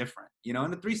runs different, you know,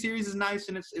 and the 3 Series is nice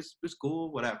and it's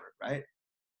cool, whatever, right?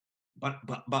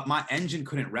 But my engine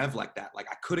couldn't rev like that. Like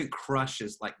I couldn't crush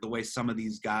as like the way some of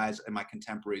these guys and my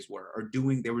contemporaries were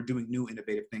they were doing new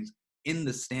innovative things in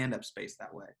the stand-up space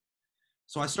that way.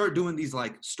 So I started doing these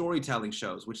like storytelling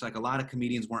shows, which like a lot of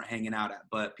comedians weren't hanging out at,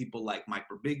 but people like Mike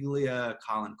Birbiglia,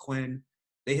 Colin Quinn,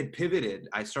 they had pivoted.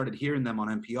 I started hearing them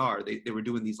on NPR. They were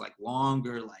doing these like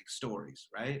longer like stories,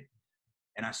 right?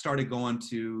 And I started going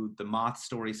to the Moth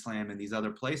Story Slam and these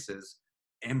other places.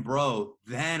 And bro,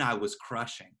 then I was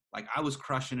crushing. Like I was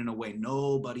crushing in a way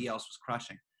nobody else was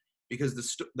crushing, because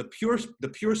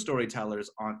the pure storytellers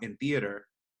in theater,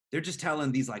 they're just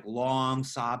telling these like long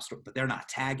sob stories, but they're not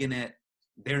tagging it.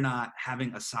 They're not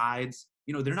having asides.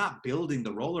 You know, they're not building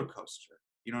the roller coaster.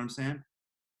 You know what I'm saying?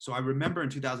 So I remember in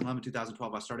 2011,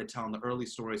 2012, I started telling the early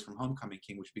stories from Homecoming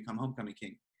King, which become Homecoming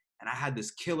King. And I had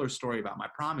this killer story about my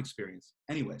prom experience.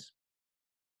 Anyways,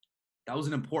 that was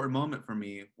an important moment for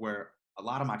me where a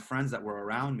lot of my friends that were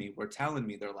around me were telling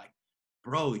me, they're like,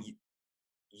 bro,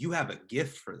 you have a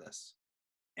gift for this.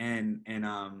 And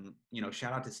you know,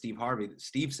 shout out to Steve Harvey.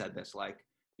 Steve said this, like,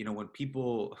 you know, when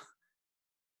people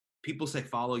say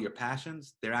follow your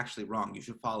passions, they're actually wrong. You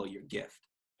should follow your gift.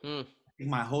 I think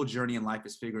my whole journey in life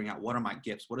is figuring out what are my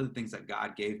gifts? What are the things that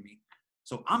God gave me?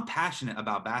 So I'm passionate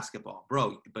about basketball,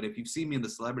 bro. But if you've seen me in the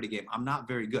celebrity game, I'm not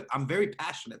very good. I'm very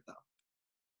passionate though.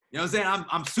 You know what I'm saying?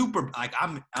 I'm super, like,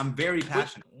 I'm very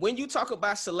passionate. When you talk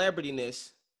about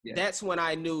celebrityness, that's when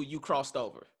I knew you crossed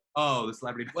over. Oh, the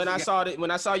celebrity. When I saw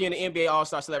you in the NBA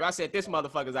All-Star celebrity, I said, this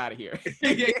motherfucker's out of here.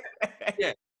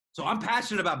 Yeah. So I'm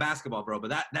passionate about basketball, bro, but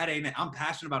that ain't it. I'm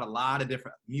passionate about a lot of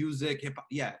different music, hip hop.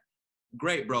 Yeah.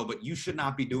 Great, bro, but you should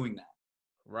not be doing that.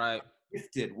 Right.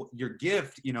 Gifted. Your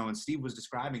gift, you know, and Steve was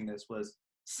describing this, was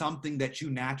something that you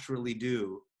naturally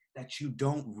do that you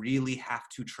don't really have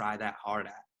to try that hard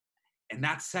at. And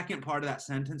that second part of that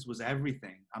sentence was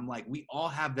everything. I'm like, we all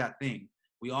have that thing.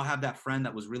 We all have that friend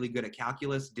that was really good at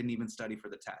calculus, didn't even study for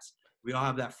the test. We all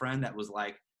have that friend that was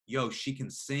like, yo, she can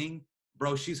sing.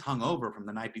 Bro, she's hungover from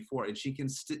the night before, and she can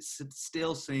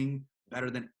still sing better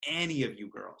than any of you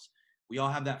girls. We all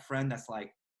have that friend that's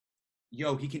like,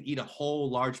 yo, he can eat a whole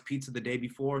large pizza the day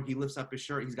before. He lifts up his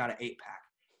shirt, he's got an 8-pack.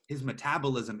 His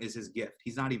metabolism is his gift.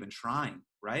 He's not even trying,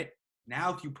 right?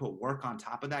 Now, if you put work on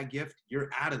top of that gift, you're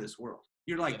out of this world.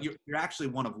 You're like, you're actually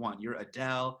one of one. You're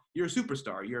Adele. You're a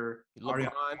superstar. You're LeBron.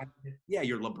 Yeah,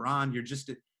 you're LeBron. You're just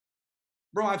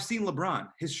bro, I've seen LeBron.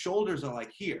 His shoulders are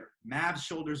like here. Mav's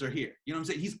shoulders are here. You know what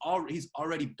I'm saying? He's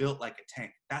already built like a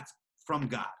tank. That's from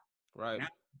God. Right. Now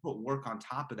put work on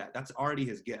top of that. That's already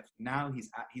his gift. Now he's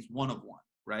one of one,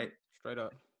 right? Straight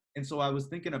up. And so I was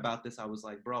thinking about this. I was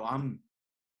like, bro, I'm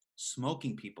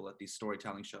smoking people at these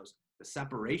storytelling shows. The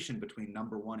separation between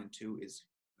number 1 and 2 is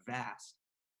vast.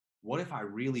 What if I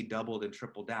really doubled and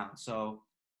tripled down? So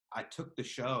I took the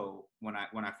show when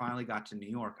I finally got to New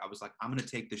York. I was like, I'm gonna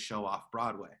take the show off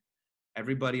Broadway.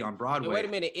 Everybody on Broadway. Wait a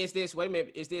minute. Is this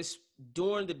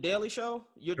during the Daily Show?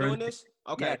 You're doing this?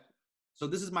 Okay. Yeah. So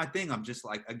this is my thing. I'm just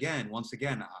like, once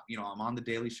again, you know, I'm on the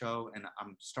Daily Show and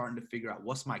I'm starting to figure out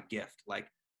what's my gift. Like,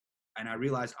 and I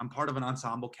realized I'm part of an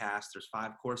ensemble cast. There's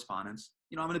 5 correspondents.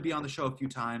 You know, I'm going to be on the show a few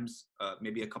times,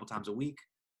 maybe a couple times a week,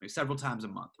 maybe several times a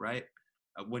month, right?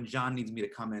 When John needs me to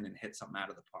come in and hit something out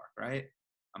of the park, right?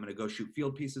 I'm going to go shoot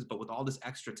field pieces. But with all this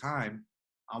extra time,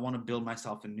 I want to build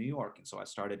myself in New York. And so I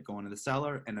started going to the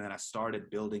cellar, and then I started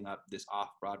building up this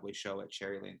off-Broadway show at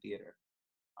Cherry Lane Theater.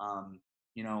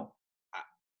 You know,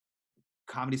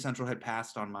 Comedy Central had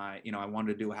passed on my, you know, I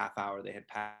wanted to do a half hour. They had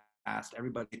passed.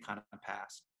 Everybody had kind of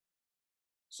passed.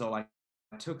 So I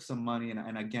took some money,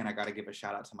 and again, I got to give a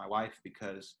shout out to my wife,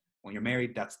 because when you're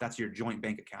married, that's your joint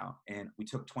bank account. And we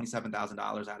took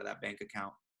 $27,000 out of that bank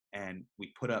account, and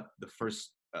we put up the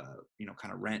first, you know,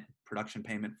 kind of rent production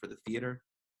payment for the theater.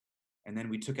 And then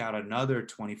we took out another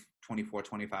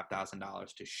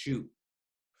 $25,000 to shoot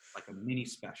like a mini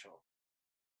special.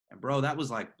 And bro, that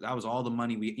was all the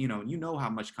money you know how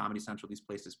much Comedy Central these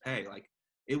places pay. Like,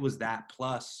 it was that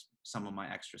plus some of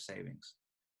my extra savings.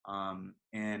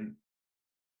 And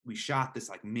we shot this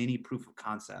like mini proof of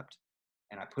concept,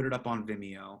 and I put it up on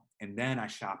Vimeo, and then I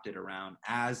shopped it around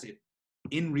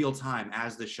in real time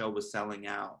as the show was selling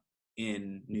out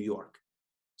in New York.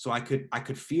 So I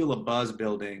could feel a buzz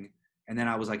building, and then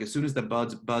I was like, as soon as the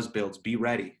buzz builds, be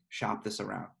ready, shop this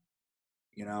around,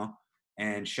 you know?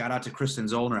 And shout out to Kristen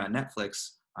Zollner at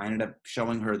Netflix. I ended up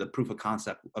showing her the proof of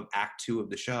concept of Act 2 of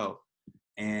the show,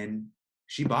 and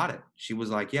she bought it. She was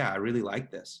like, yeah, I really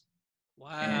like this.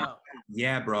 Wow. And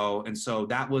yeah, bro. And so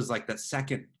that was like the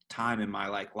second time in my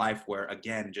like life where,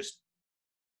 again, just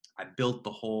I built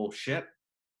the whole ship.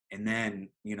 And then,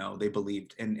 you know, they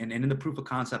believed. And in the proof of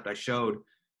concept I showed,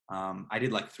 I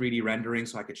did like 3D rendering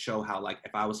so I could show how, like,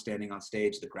 if I was standing on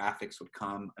stage, the graphics would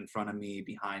come in front of me,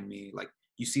 behind me. Like,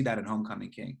 you see that in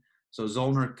Homecoming King. So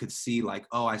Zollner could see, like,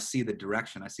 oh, I see the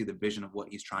direction, I see the vision of what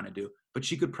he's trying to do. But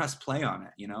she could press play on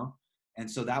it, you know? And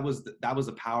so that was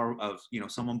the power of, you know,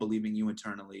 someone believing you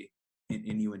internally,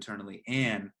 in you internally,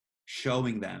 and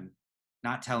showing them,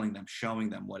 not telling them, showing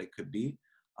them what it could be.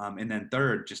 And then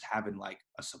third, just having like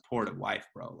a supportive wife,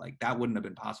 bro. Like that wouldn't have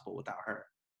been possible without her.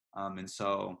 And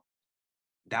so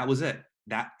that was it.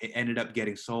 That it ended up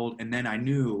getting sold. And then I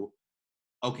knew,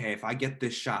 okay, if I get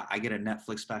this shot, I get a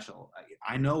Netflix special.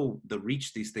 I know the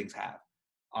reach these things have.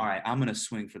 All right, I'm gonna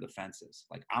swing for the fences.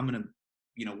 Like I'm gonna,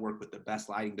 you know, work with the best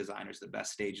lighting designers, the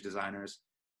best stage designers.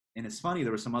 And it's funny,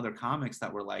 there were some other comics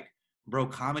that were like, bro,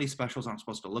 comedy specials aren't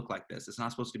supposed to look like this. It's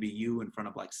not supposed to be you in front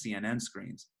of like CNN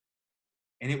screens.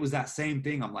 And it was that same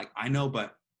thing. I'm like, I know,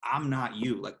 but I'm not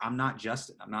you. Like, I'm not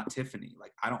Justin. I'm not Tiffany.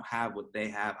 Like, I don't have what they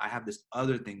have. I have this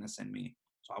other thing that's in me.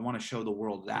 So I want to show the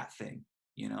world that thing,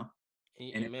 you know?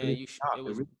 And it man, really it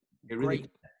was it really great.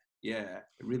 Yeah,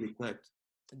 it really clicked.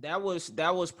 That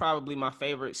was probably my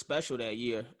favorite special that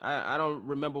year. I don't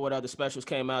remember what other specials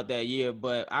came out that year,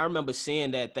 but I remember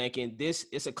seeing that thinking, this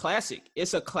is a classic.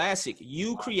 It's a classic.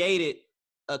 You created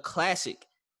a classic,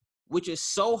 which is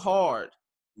so hard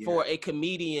for a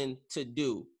comedian to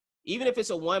do. Even if it's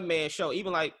a one-man show,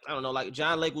 even like, I don't know, like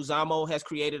John Leguizamo has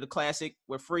created a classic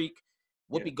with Freak.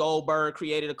 Whoopi Goldberg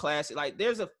created a classic. Like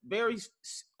there's a very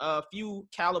few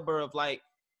caliber of like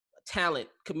talent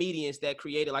comedians that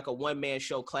created like a one-man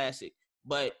show classic.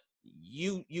 But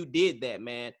you did that,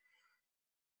 man.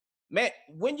 Matt,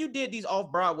 when you did these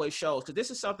off-Broadway shows, because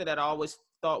this is something that I always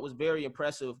thought was very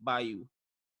impressive by you,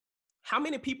 how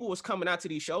many people was coming out to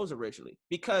these shows originally?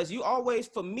 Because you always,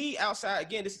 for me, outside,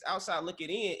 again, this is outside looking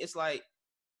in, it's like,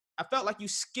 I felt like you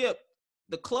skipped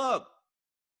the club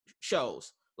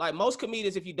shows. Like most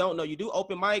comedians, if you don't know, you do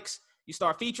open mics, you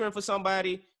start featuring for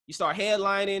somebody, you start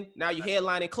headlining, now you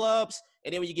headlining clubs,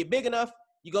 and then when you get big enough,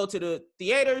 you go to the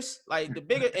theaters, like the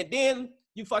bigger, and then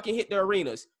you fucking hit the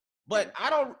arenas. But I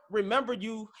don't remember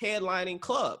you headlining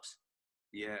clubs.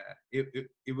 Yeah,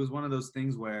 it was one of those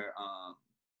things where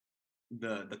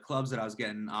the clubs that I was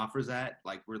getting offers at,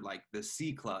 like, were like the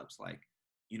C clubs, like,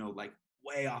 you know, like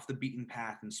way off the beaten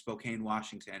path in Spokane,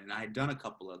 Washington. And I had done a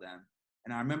couple of them.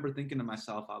 And I remember thinking to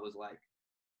myself, I was like,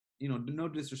 you know, no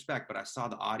disrespect, but I saw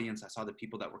the audience, I saw the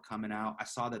people that were coming out, I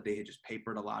saw that they had just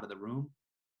papered a lot of the room.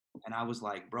 And I was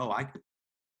like, bro, I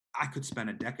could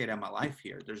spend a decade of my life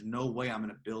here. There's no way I'm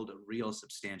going to build a real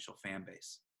substantial fan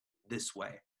base this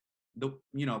way.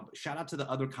 You know, shout out to the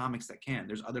other comics that can.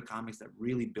 There's other comics that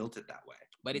really built it that way.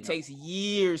 But it takes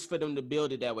years for them to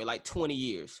build it that way, like 20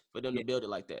 years for them to build it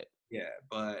like that. Yeah,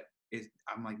 but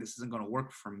I'm like, this isn't going to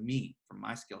work for me, for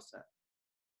my skill set.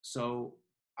 So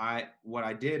what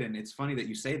I did, and it's funny that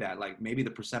you say that, like maybe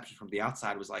the perception from the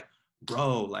outside was like,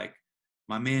 bro, like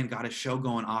my man got a show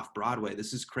going off Broadway.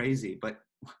 This is crazy. But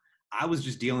I was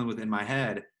just dealing with in my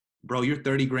head, bro, you're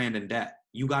 30 grand in debt.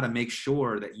 You got to make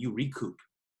sure that you recoup.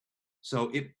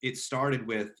 So it started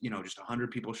with, you know, just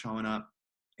 100 people showing up.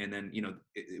 And then, you know,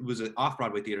 it was an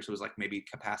off-Broadway theater. So it was like maybe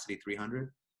capacity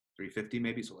 300, 350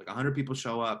 maybe. So like 100 people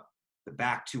show up, the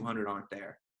back 200 aren't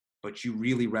there. But you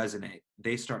really resonate.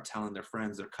 They start telling their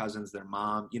friends, their cousins, their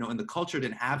mom, you know, and the culture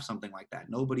didn't have something like that.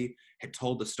 Nobody had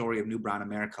told the story of New Brown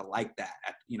America like that,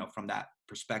 you know, from that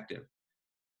perspective.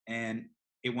 And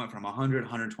it went from 100,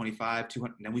 125,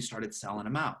 200, and then we started selling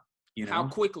them out, you know. How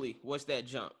quickly was that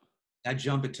jump? That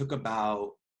jump, it took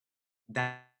about,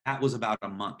 that was about a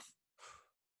month.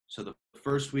 So the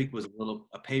first week was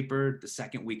a paper. The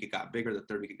second week it got bigger. The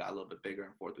third week it got a little bit bigger.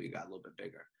 And fourth week it got a little bit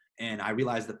bigger. And I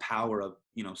realized the power of,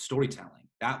 you know, storytelling.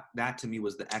 That to me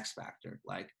was the X factor.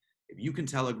 Like, if you can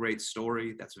tell a great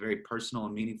story that's very personal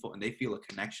and meaningful, and they feel a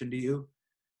connection to you,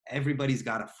 everybody's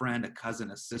got a friend, a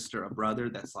cousin, a sister, a brother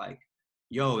that's like,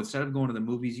 yo, instead of going to the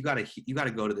movies, you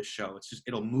gotta go to the show. It's just,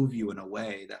 it'll move you in a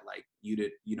way that like you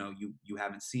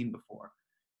haven't seen before.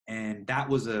 And that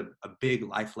was a big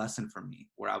life lesson for me,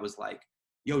 where I was like,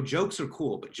 yo, jokes are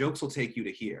cool, but jokes will take you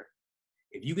to here.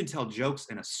 If you can tell jokes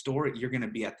in a story, you're going to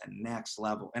be at the next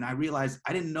level. And I realized,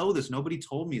 I didn't know this. Nobody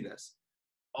told me this.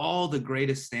 All the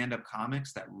greatest stand-up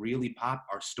comics that really pop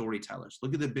are storytellers.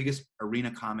 Look at the biggest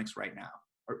arena comics right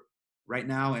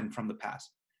now and from the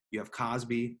past. You have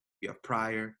Cosby, you have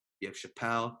Pryor, you have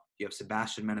Chappelle, you have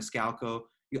Sebastian Maniscalco.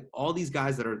 You have all these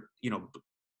guys that are, you know,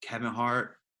 Kevin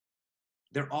Hart,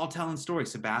 they're all telling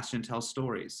stories. Sebastian tells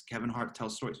stories. Kevin Hart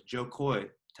tells stories. Joe Coy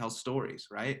tells stories,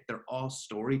 right? They're all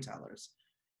storytellers.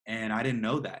 And I didn't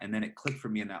know that. And then it clicked for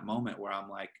me in that moment where I'm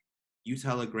like, you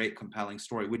tell a great, compelling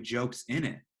story with jokes in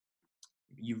it.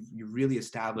 You've really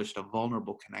established a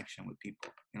vulnerable connection with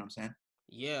people. You know what I'm saying?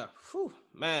 Yeah. Whew,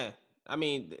 man. I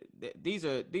mean, these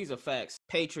are facts.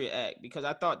 Patriot Act, because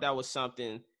I thought that was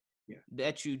something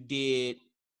that you did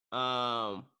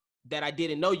that I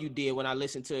didn't know you did when I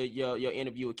listened to your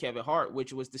interview with Kevin Hart,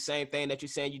 which was the same thing that you're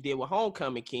saying you did with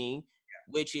Homecoming King,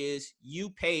 which is you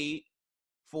paid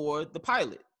for the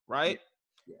pilot, right?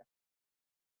 Yeah.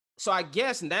 So I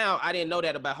guess now I didn't know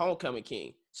that about Homecoming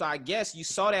King. So I guess you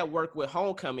saw that work with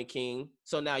Homecoming King.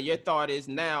 So now your thought is,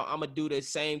 now I'm gonna do the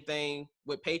same thing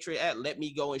with Patriot Act. Let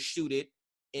me go and shoot it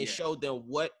and show them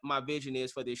what my vision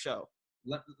is for this show.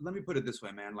 Let me put it this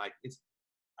way, man. Like,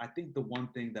 I think the one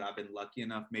thing that I've been lucky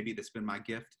enough, maybe that's been my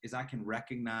gift, is I can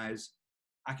recognize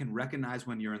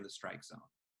when you're in the strike zone.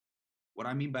 What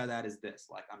I mean by that is this.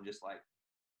 Like, I'm just like,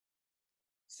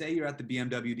 say you're at the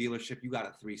BMW dealership, you got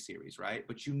a 3 Series, right?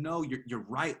 But you know you're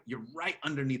right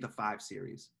underneath a 5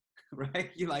 Series, right?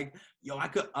 You're like, yo, I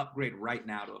could upgrade right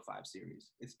now to a 5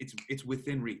 Series. It's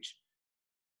within reach.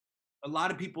 A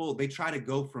lot of people, they try to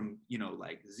go from,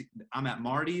 like, I'm at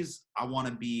Marty's, I want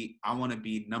to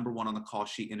be number 1 on the call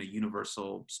sheet in a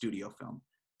Universal studio film.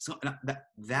 So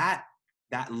that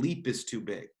leap is too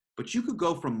big. But you could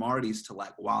go from Marty's to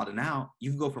like Wild 'N Out.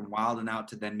 You could go from Wild 'N Out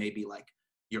to then maybe like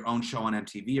your own show on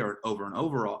MTV or Over and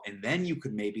Overall, and then you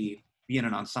could maybe be in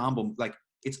an ensemble. Like,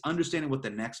 it's understanding what the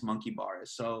next monkey bar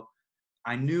is. So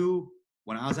I knew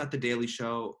when I was at the Daily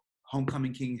Show,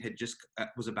 Homecoming King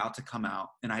was about to come out,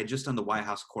 and I had just done the White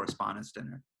House Correspondents'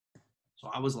 Dinner. So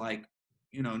I was like,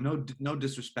 no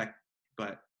disrespect,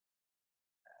 but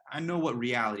I know what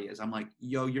reality is. I'm like,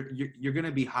 yo, you're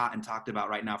gonna be hot and talked about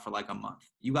right now for like a month.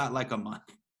 You got like a month,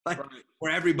 like, right,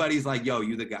 where everybody's like, yo,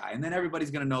 you the guy, and then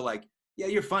everybody's gonna know, like, yeah,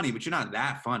 you're funny, but you're not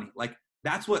that funny. Like,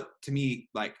 that's what, to me,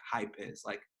 like, hype is.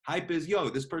 Like, hype is, yo,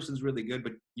 this person's really good,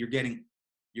 but you're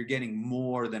getting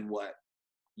more than what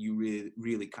you really,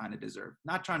 really kind of deserve.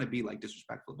 Not trying to be like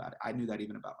disrespectful about it. I knew that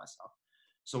even about myself.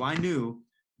 So I knew,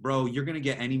 bro, you're going to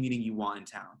get any meeting you want in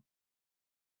town.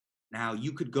 Now,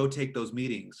 you could go take those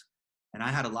meetings. And I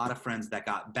had a lot of friends that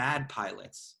got bad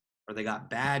pilots, or they got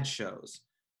bad shows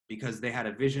because they had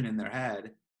a vision in their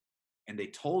head and they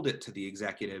told it to the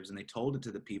executives and they told it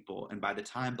to the people. And by the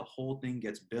time the whole thing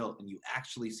gets built and you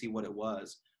actually see what it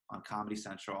was on Comedy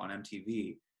Central, on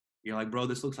MTV, you're like, bro,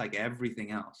 this looks like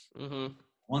everything else. Mm-hmm.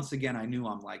 Once again, I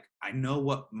know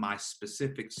what my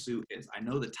specific suit is. I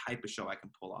know the type of show I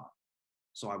can pull off.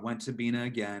 So I went to Bina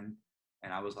again,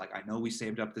 and I was like, I know we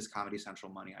saved up this Comedy Central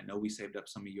money. I know we saved up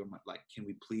some of your money. Like, can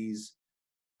we please?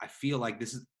 I feel like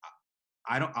this is,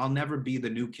 I'll never be the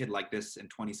new kid like this in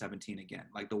 2017 again.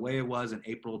 Like, the way it was in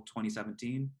April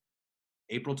 2017,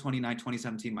 April 29,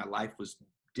 2017, my life was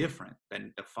different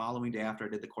than the following day after I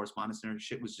did the Correspondence Dinner.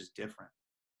 Shit was just different.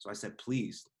 So I said,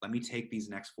 please, let me take these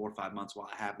next 4 or 5 months while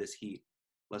I have this heat.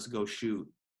 Let's go shoot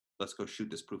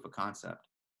this proof of concept.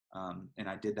 And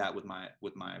I did that with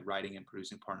my writing and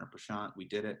producing partner, Prashant. We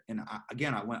did it. And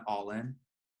I went all in,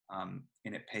 and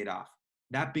it paid off.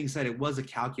 That being said, it was a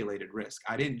calculated risk.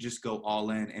 I didn't just go all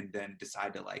in and then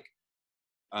decide to like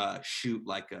shoot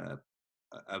like a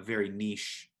very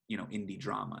niche, indie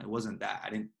drama. It wasn't that.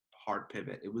 I didn't hard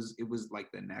pivot. It was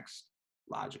like the next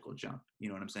logical jump. You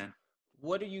know what I'm saying?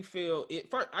 What do you feel?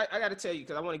 First, I got to tell you,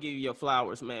 because I want to give you your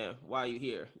flowers, man, while you're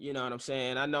here. You know what I'm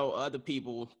saying? I know other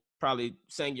people probably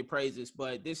sang your praises,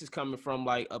 but this is coming from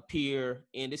like a peer,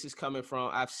 and this is coming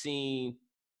from, I've seen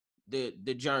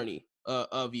the journey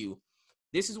of you.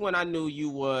 This is when I knew you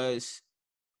was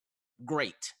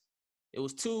great. It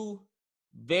was 2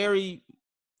 very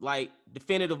like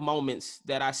definitive moments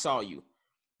that I saw you.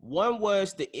 One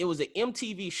was it was an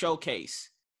MTV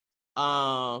showcase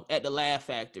at the Laugh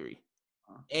Factory.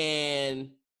 And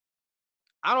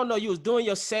I don't know, you was doing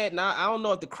your set, and I don't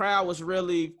know if the crowd was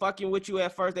really fucking with you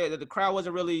at first, that the crowd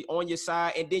wasn't really on your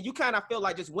side, and then you kind of feel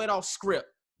like just went off script.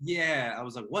 Yeah, I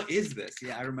was like, what is this?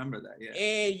 Yeah, I remember that, yeah.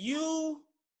 And you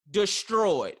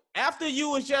destroyed. After you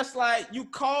was just like, you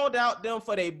called out them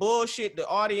for their bullshit, the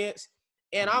audience,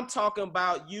 and I'm talking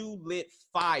about you lit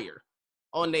fire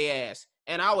on their ass.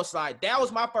 And I was like, that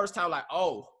was my first time, like,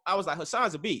 oh, I was like,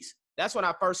 Hasan's a beast. That's when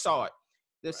I first saw it.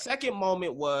 The second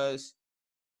moment was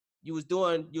you was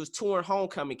touring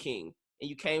Homecoming King, and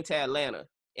you came to Atlanta,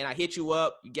 and I hit you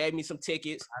up. You gave me some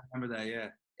tickets. I remember that, yeah.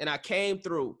 And I came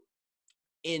through.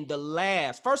 In the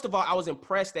last, first of all, I was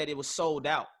impressed that it was sold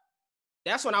out.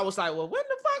 That's when I was like, well, when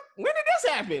did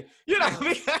this happen? You know,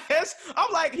 because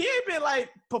I'm like, he ain't been like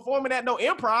performing at no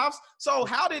improvs. So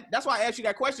that's why I asked you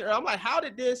that question. I'm like, how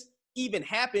did this even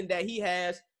happen that he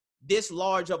has this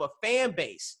large of a fan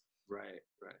base? Right.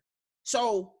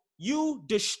 So you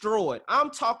destroyed.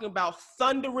 I'm talking about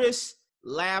thunderous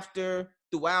laughter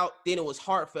throughout. Then it was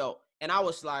heartfelt. And I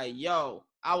was like,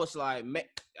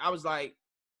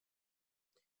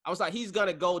 he's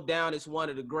gonna go down as one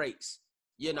of the greats,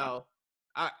 you know.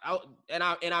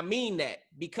 I mean that,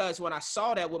 because when I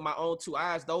saw that with my own two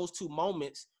eyes, those two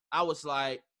moments, I was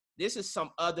like, this is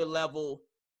some other level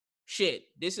shit.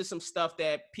 This is some stuff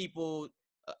that people,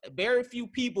 very few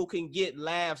people can get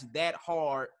laughs that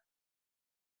hard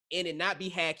and it not be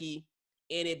hacky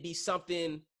and it be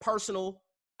something personal,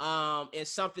 and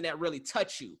something that really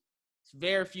touch you. It's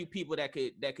very few people that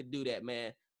could do that,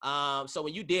 man. So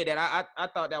when you did that, I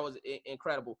thought that was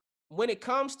incredible. When it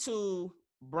comes to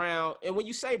Brown, and when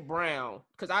you say Brown,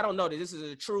 because I don't know this is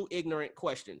a true ignorant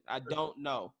question. I don't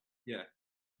know. Yeah.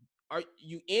 Are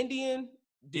you Indian?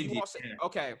 Indian, you all say, yeah.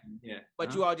 Okay. Yeah.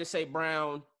 But you all just say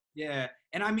Brown. Yeah.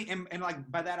 And I mean, and like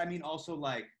by that, I mean also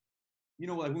like, you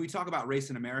know, like when we talk about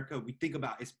race in America, we think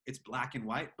about it's black and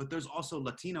white, but there's also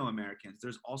Latino Americans.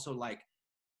 There's also like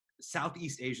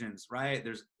Southeast Asians, right?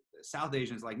 There's South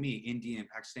Asians like me, Indian,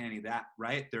 Pakistani, that,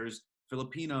 right? There's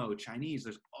Filipino, Chinese.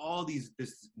 There's all this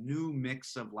new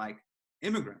mix of like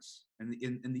immigrants in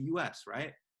the U.S.,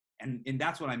 right? And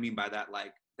that's what I mean by that,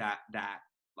 like that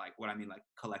like what I mean like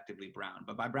collectively brown.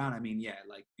 But by brown I mean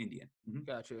like Indian. Mm-hmm.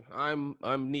 Got you. I'm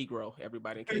Negro,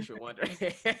 everybody, in case you're wondering.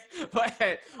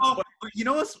 but you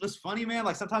know what's funny, man?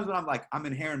 Like sometimes when I'm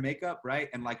in hair and makeup, right?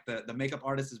 And like the makeup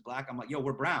artist is black, I'm like, yo,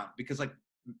 we're brown, because like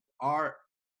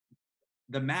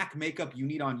the MAC makeup you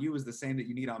need on you is the same that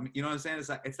you need on me. You know what I'm saying? It's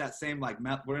like, it's that same, like,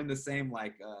 we're in the same,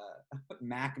 like,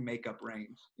 MAC makeup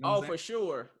range. You know for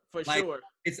sure. Like, sure.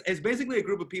 It's basically a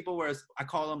group of people where I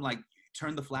call them, like,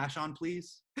 turn the flash on,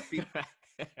 please.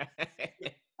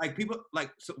 Like, people,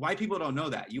 like, so white people don't know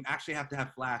that. You actually have to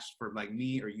have flash for, like,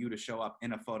 me or you to show up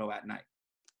in a photo at night.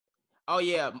 Oh,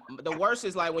 yeah. The worst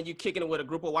is like when you kicking it with a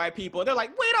group of white people. They're like,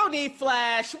 we don't need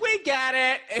flash. We got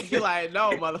it. And you're like,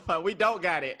 no, motherfucker, we don't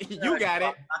got it. You got it.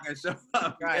 I'm not gonna show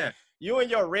up. Right. Yeah. You and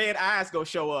your red eyes go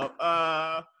show up.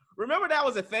 Remember that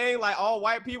was a thing? Like all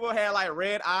white people had like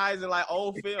red eyes and like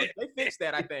old films. They fixed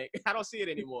that, I think. I don't see it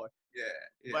anymore.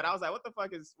 Yeah. But I was like, what the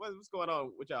fuck what's going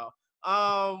on with y'all?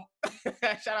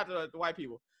 Shout out to the white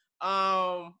people.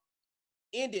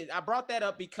 Indian. I brought that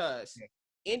up because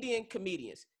Indian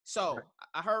comedians. So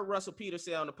I heard Russell Peters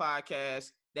say on the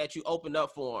podcast that you opened up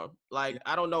for him. Like,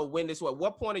 I don't know when this was.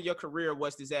 What point of your career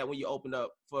was this at when you opened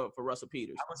up for Russell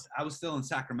Peters? I was still in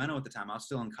Sacramento at the time. I was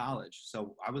still in college.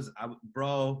 So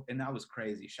bro, and that was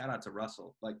crazy. Shout out to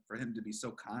Russell, like, for him to be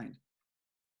so kind.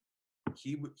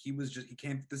 He came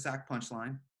to the Sac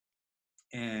Punchline,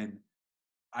 and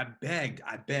I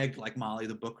begged like Molly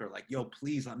the booker, like, yo,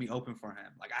 please let me open for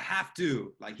him. Like, I have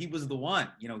to. Like, he was the one.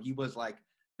 You know, he was like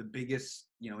the biggest,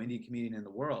 Indian comedian in the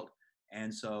world.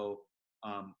 And so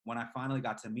when I finally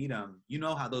got to meet him, you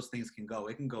know how those things can go.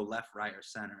 It can go left, right, or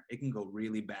center. It can go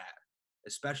really bad,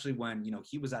 especially when,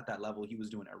 he was at that level. He was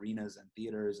doing arenas and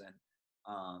theaters, and,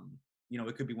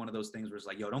 it could be one of those things where it's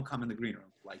like, yo, don't come in the green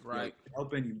room. Like, right.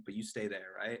 Open, but you stay there,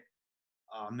 right?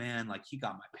 Oh, man, like, he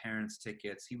got my parents'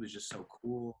 tickets. He was just so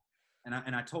cool.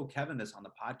 And I told Kevin this on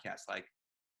the podcast, like,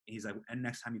 he's like, and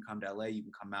next time you come to LA, you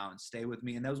can come out and stay with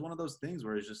me. And that was one of those things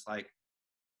where it's just like,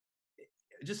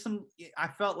 I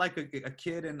felt like a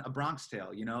kid in A Bronx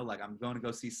Tale, like, I'm going to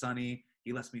go see Sonny.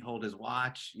 He lets me hold his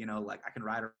watch, like, I can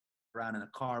ride around in a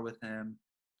car with him.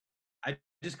 I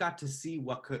just got to see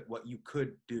what you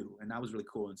could do. And that was really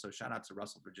cool. And so shout out to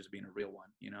Russell for just being a real one,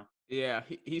 Yeah,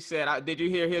 he said, did you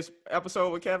hear his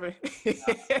episode with Kevin?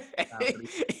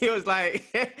 He was like,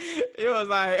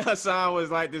 Hasan was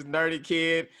like this nerdy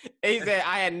kid. And he said,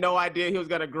 I had no idea he was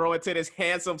going to grow into this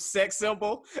handsome sex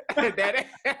symbol.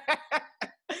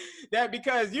 That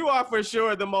because you are for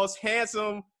sure the most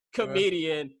handsome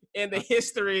comedian in the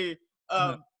history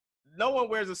of, no one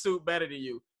wears a suit better than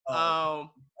you.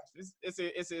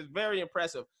 It's very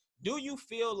impressive. Do you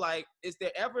feel like, is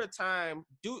there ever a time,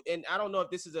 and I don't know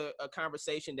if this is a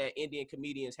conversation that Indian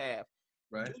comedians have,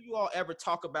 right? Do you all ever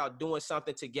talk about doing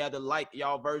something together, like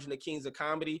y'all version of Kings of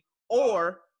Comedy?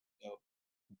 Or,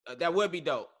 that would be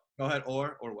dope. Go ahead,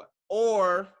 or what?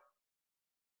 Or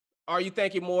are you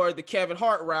thinking more the Kevin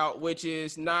Hart route, which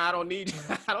is, nah, I don't need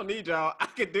y'all. I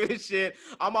can do this shit.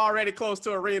 I'm already close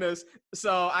to arenas,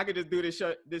 so I could just do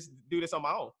this on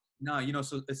my own. No,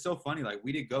 so it's so funny. Like,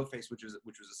 we did Go Face, which was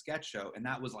a sketch show, and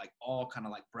that was like all kind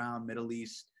of like brown Middle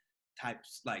East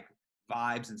types, like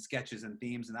vibes and sketches and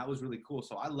themes, and that was really cool.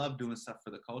 So I love doing stuff for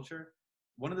the culture.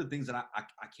 One of the things that I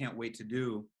can't wait to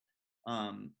do,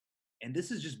 and this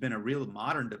has just been a real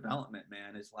modern development,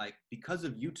 man, is like because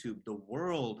of YouTube, the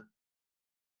world,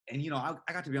 and I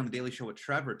got to be on the Daily Show with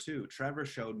Trevor too. Trevor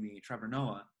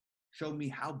Noah showed me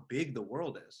how big the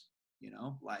world is,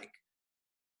 like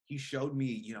he showed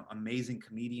me, amazing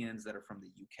comedians that are from the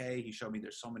UK. He showed me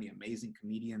there's so many amazing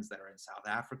comedians that are in South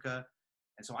Africa.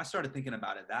 And so I started thinking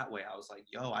about it that way. I was like,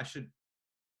 yo, I should,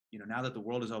 now that the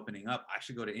world is opening up, I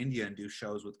should go to India and do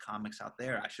shows with comics out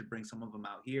there. I should bring some of them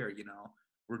out here.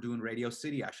 We're doing Radio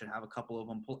City. I should have a couple of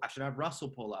them I should have Russell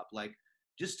pull up, like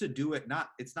just to do it.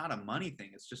 It's not a money thing.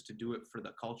 It's just to do it for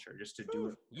the culture, just to do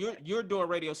it. You're doing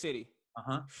Radio City.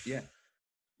 Uh-huh. Yeah.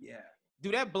 Yeah.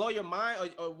 Do that blow your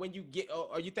mind, or when you get,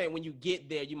 or you think when you get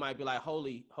there, you might be like,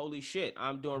 holy shit,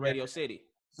 I'm doing Radio City.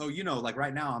 So, like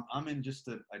right now, I'm in just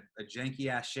a janky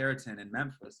ass Sheraton in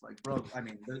Memphis. Like, bro, I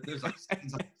mean, there's like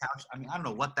stains on the couch. I mean, I don't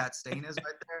know what that stain is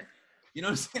right there. You know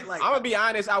what I'm saying? Like, I'm gonna be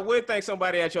honest. I would think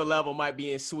somebody at your level might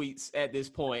be in suites at this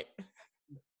point.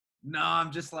 No,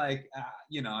 I'm just like,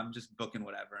 I'm just booking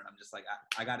whatever, and I'm just like,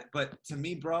 I got it. But to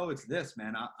me, bro, it's this,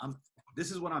 man.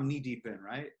 This is what I'm knee deep in,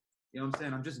 right? You know what I'm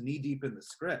saying? I'm just knee deep in the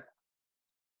script.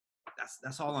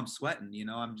 That's all I'm sweating.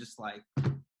 I'm just like,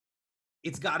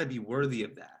 it's got to be worthy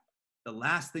of that. The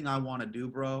last thing I want to do,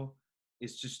 bro,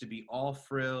 is just to be all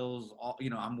frills,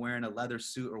 I'm wearing a leather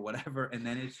suit or whatever, and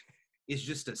then it's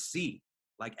just a C.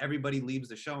 Like everybody leaves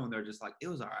the show and they're just like, it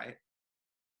was all right.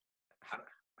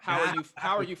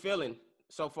 How are you feeling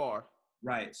so far?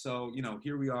 Right. So,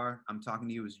 here we are. I'm talking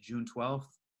to you. It's June 12th.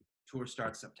 Tour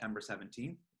starts September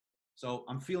 17th. So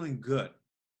I'm feeling good,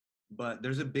 but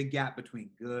there's a big gap between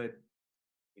good,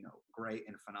 great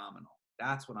and phenomenal.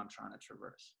 That's what I'm trying to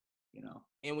traverse,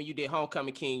 And when you did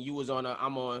Homecoming King, you was I'm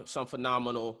on some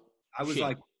phenomenal. I was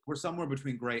like, we're somewhere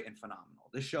between great and phenomenal.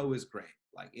 This show is great.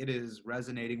 Like it is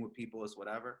resonating with people as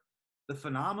whatever. The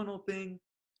phenomenal thing,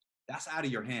 that's out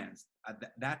of your hands.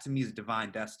 That to me is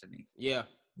divine destiny. Yeah.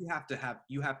 You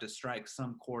have to strike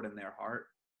some chord in their heart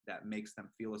that makes them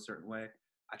feel a certain way.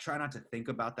 I try not to think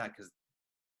about that because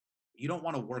you don't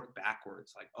want to work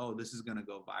backwards. Like, oh, this is going to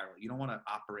go viral. You don't want to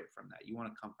operate from that. You want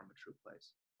to come from a true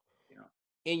place,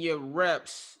 In your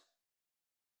reps,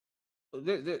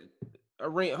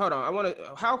 arena. Hold on. I want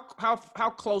to. How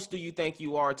close do you think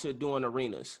you are to doing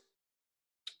arenas?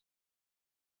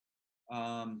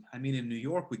 I mean, in New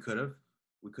York, we could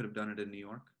have done it in New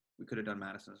York. We could have done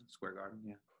Madison Square Garden.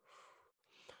 Yeah.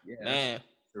 Yeah. Man.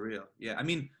 Surreal. Yeah. I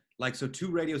mean, like, so 2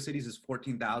 Radio Cities is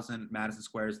 14,000. Madison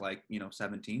Square is like,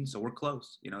 17. So we're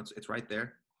close. It's right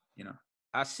there.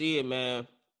 I see it, man.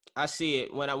 I see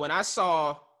it. When I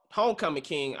saw Homecoming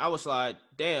King, I was like,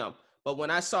 damn. But when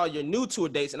I saw your new tour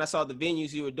dates and I saw the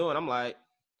venues you were doing, I'm like,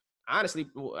 honestly,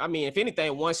 I mean, if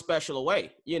anything, one special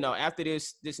away. After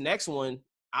this next one,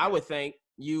 I would think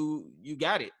you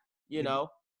got it.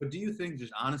 But do you think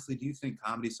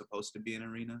comedy's supposed to be in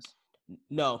arenas?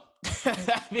 No,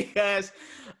 because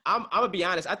I'm gonna be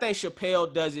honest. I think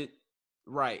Chappelle does it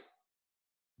right.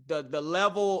 The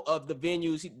level of the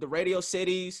venues, the Radio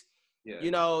Cities.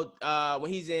 Yeah.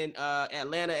 When he's in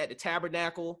Atlanta at the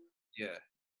Tabernacle. Yeah.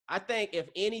 I think if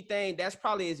anything, that's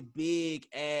probably as big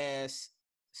as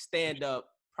stand up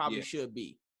probably should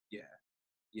be.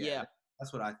 Yeah.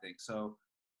 That's what I think. So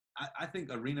I think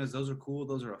arenas, those are cool.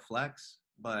 Those are a flex.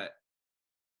 But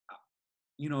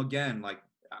again, like.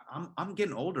 I'm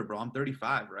getting older, bro. I'm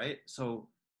 35, right? So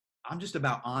I'm just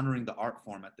about honoring the art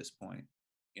form at this point.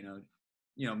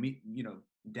 Me,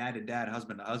 dad to dad,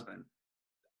 husband to husband.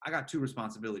 I got 2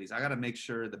 responsibilities. I got to make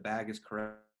sure the bag is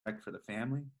correct for the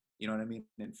family. You know what I mean?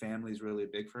 And family is really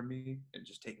big for me, and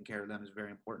just taking care of them is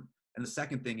very important. And the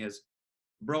second thing is,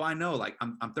 bro, I know, like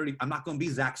I'm 30. I'm not going to be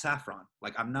Zach Saffron.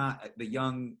 Like I'm not the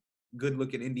young,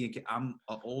 good-looking Indian kid. I'm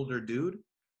an older dude.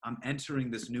 I'm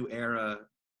entering this new era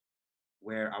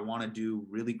where I want to do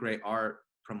really great art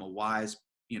from a wise,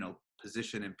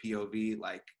 position and POV.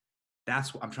 Like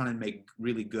that's what I'm trying to make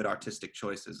really good artistic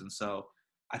choices. And so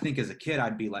I think as a kid,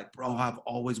 I'd be like, bro, I've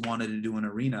always wanted to do an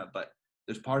arena, but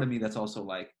there's part of me that's also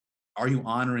like, are you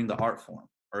honoring the art form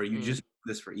or are you just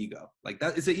this for ego? Like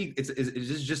that is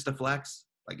it's just a flex.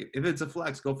 Like if it's a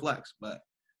flex, go flex. But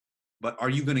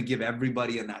are you going to give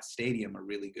everybody in that stadium a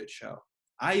really good show?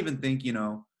 I even think,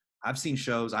 I've seen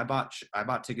shows. I bought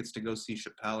tickets to go see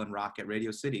Chappelle and Rock at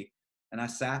Radio City, and I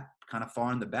sat kind of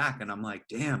far in the back, and I'm like,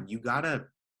 damn,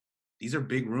 these are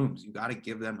big rooms. You gotta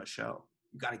give them a show.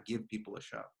 You gotta give people a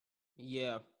show.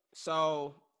 Yeah.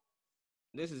 So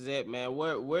this is it, man.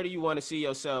 Where do you want to see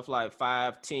yourself like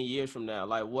 5-10 years from now?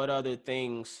 Like what other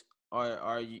things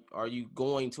are you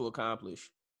going to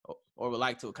accomplish or would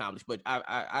like to accomplish? But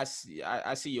I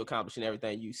see you accomplishing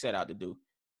everything you set out to do.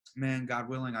 Man, God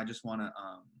willing, I just want to,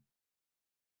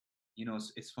 you know,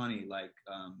 it's funny, like,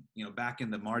 you know, back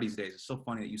in the Marty's days, it's so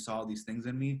funny that you saw all these things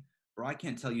in me, bro. I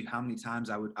can't tell you how many times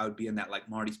I would be in that like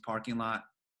Marty's parking lot,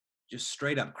 just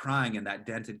straight up crying in that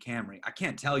dented Camry. I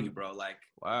can't tell you, bro. Like,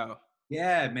 wow.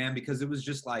 Yeah, man, because it was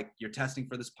just like, you're testing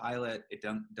for this pilot. It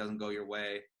doesn't go your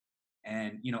way.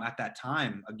 And, you know, at that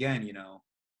time, again, you know,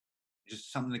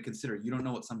 just something to consider. You don't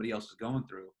know what somebody else is going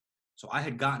through. So I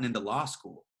had gotten into law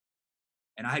school,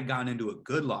 and I had gotten into a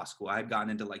good law school. I had gotten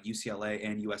into like UCLA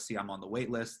and USC. I'm on the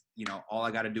wait list. You know, all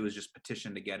I got to do is just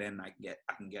petition to get in. And I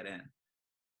can get in.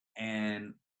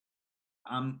 And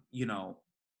I'm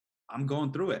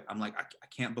going through it. I'm like, I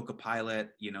can't book a pilot,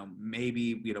 you know,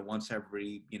 maybe, you know, once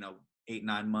every, you know,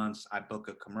 8-9 months, I book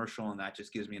a commercial, and that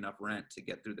just gives me enough rent to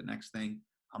get through the next thing.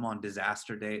 I'm on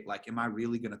disaster date. Like, am I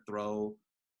really going to throw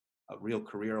a real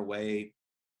career away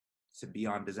to be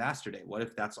on disaster date? What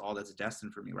if that's all that's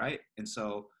destined for me, right? And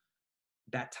so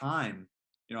that time,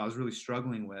 you know, I was really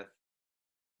struggling with,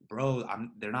 bro,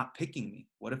 they're not picking me.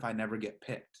 What if I never get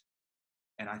picked?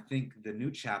 And I think the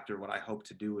new chapter, what I hope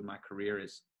to do in my career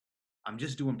is, I'm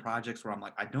just doing projects where I'm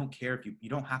like, I don't care if you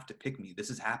don't have to pick me. This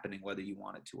is happening whether you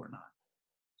want it to or not.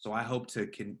 So I hope to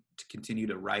continue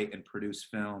to write and produce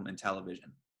film and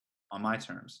television on my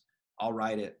terms. I'll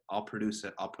write it, I'll produce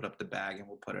it, I'll put up the bag, and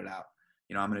we'll put it out.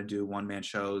 You know, I'm going to do one-man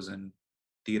shows and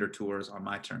theater tours on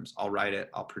my terms. I'll write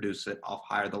it, I'll produce it, I'll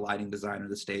hire the lighting designer,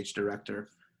 the stage director,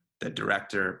 the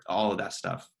director, all of that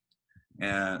stuff.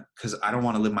 Because I don't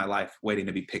want to live my life waiting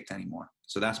to be picked anymore.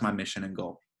 So that's my mission and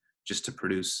goal, just to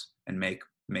produce and make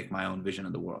my own vision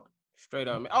of the world. Straight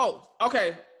on, man. Oh,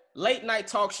 okay. Late night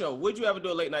talk show. Would you ever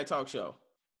do a late night talk show?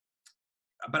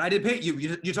 But I did pay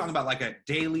you. You're talking about like a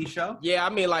daily show? Yeah, I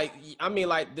mean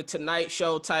like the Tonight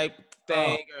Show type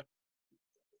thing.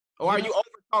 Or are you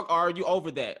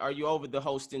over that? Are you over the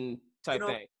hosting type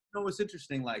thing? You know what's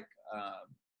interesting? Like,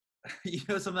 you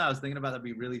know, something I was thinking about that'd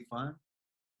be really fun,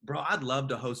 bro. I'd love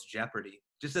to host Jeopardy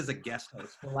just as a guest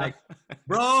host. For like,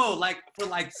 bro, like for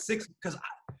like 6,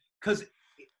 because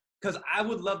I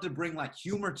would love to bring like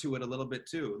humor to it a little bit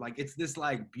too. Like, it's this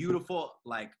like beautiful,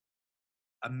 like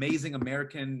amazing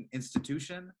American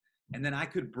institution. And then I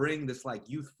could bring this like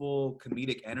youthful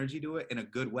comedic energy to it in a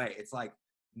good way. It's like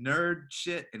nerd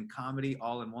shit and comedy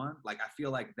all in one. Like, I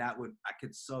feel like I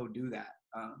could so do that.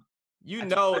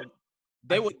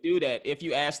 They would do that if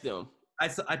you asked them. I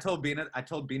told Bina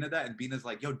that, and Bina's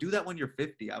like, yo, do that when you're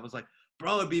 50. I was like,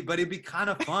 bro, it'd be kind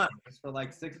of fun just for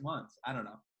like 6 months. I don't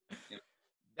know. You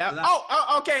know?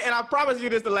 Okay. And I promise you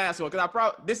this is the last one,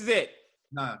 because this is it.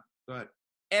 No, go ahead.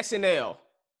 SNL.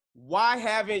 Why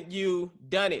haven't you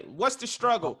done it? What's the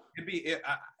struggle?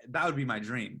 That would be my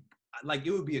dream. Like,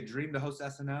 it would be a dream to host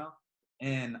SNL,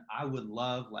 and I would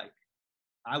love, like,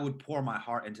 I would pour my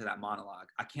heart into that monologue.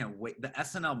 I can't wait. The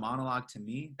SNL monologue to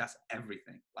me, that's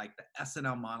everything. Like, the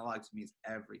SNL monologue to me is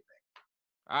everything.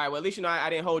 All right, well, at least you know I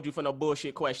didn't hold you for no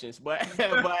bullshit questions, but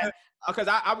because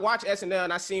I watched SNL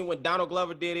and I seen when Donald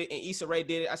Glover did it and Issa Rae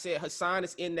did it. I said Hasan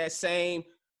is in that same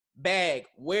bag.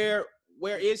 Where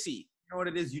is he? You know what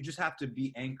it is? You just have to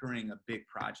be anchoring a big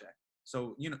project.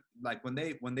 So, you know, like when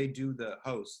they do the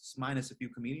hosts minus a few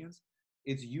comedians,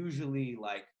 it's usually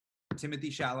like Timothy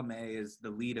Chalamet is the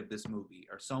lead of this movie,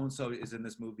 or so and so is in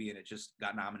this movie and it just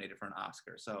got nominated for an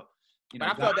Oscar. So, you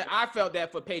know, but I felt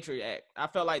that for Patriot Act. I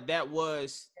felt like that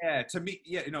was to me,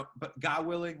 you know, but God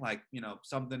willing, like, you know,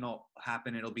 something will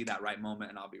happen, it'll be that right moment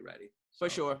and I'll be ready. For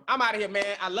sure. I'm out of here,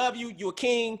 man. I love you. You're a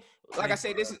king. Like I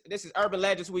said, this is Urban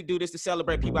Legends. We do this to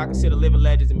celebrate people I consider living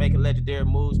legends and making legendary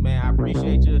moves, man. I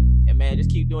appreciate you. And man,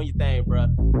 just keep doing your thing, bro.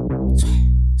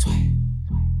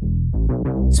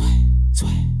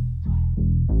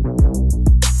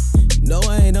 No,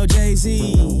 I ain't no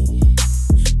Jay-Z,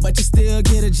 but you still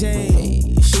get a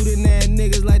J. Shooting at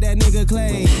niggas like that nigga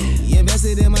Clay.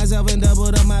 Invested in myself and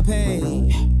doubled up my pay.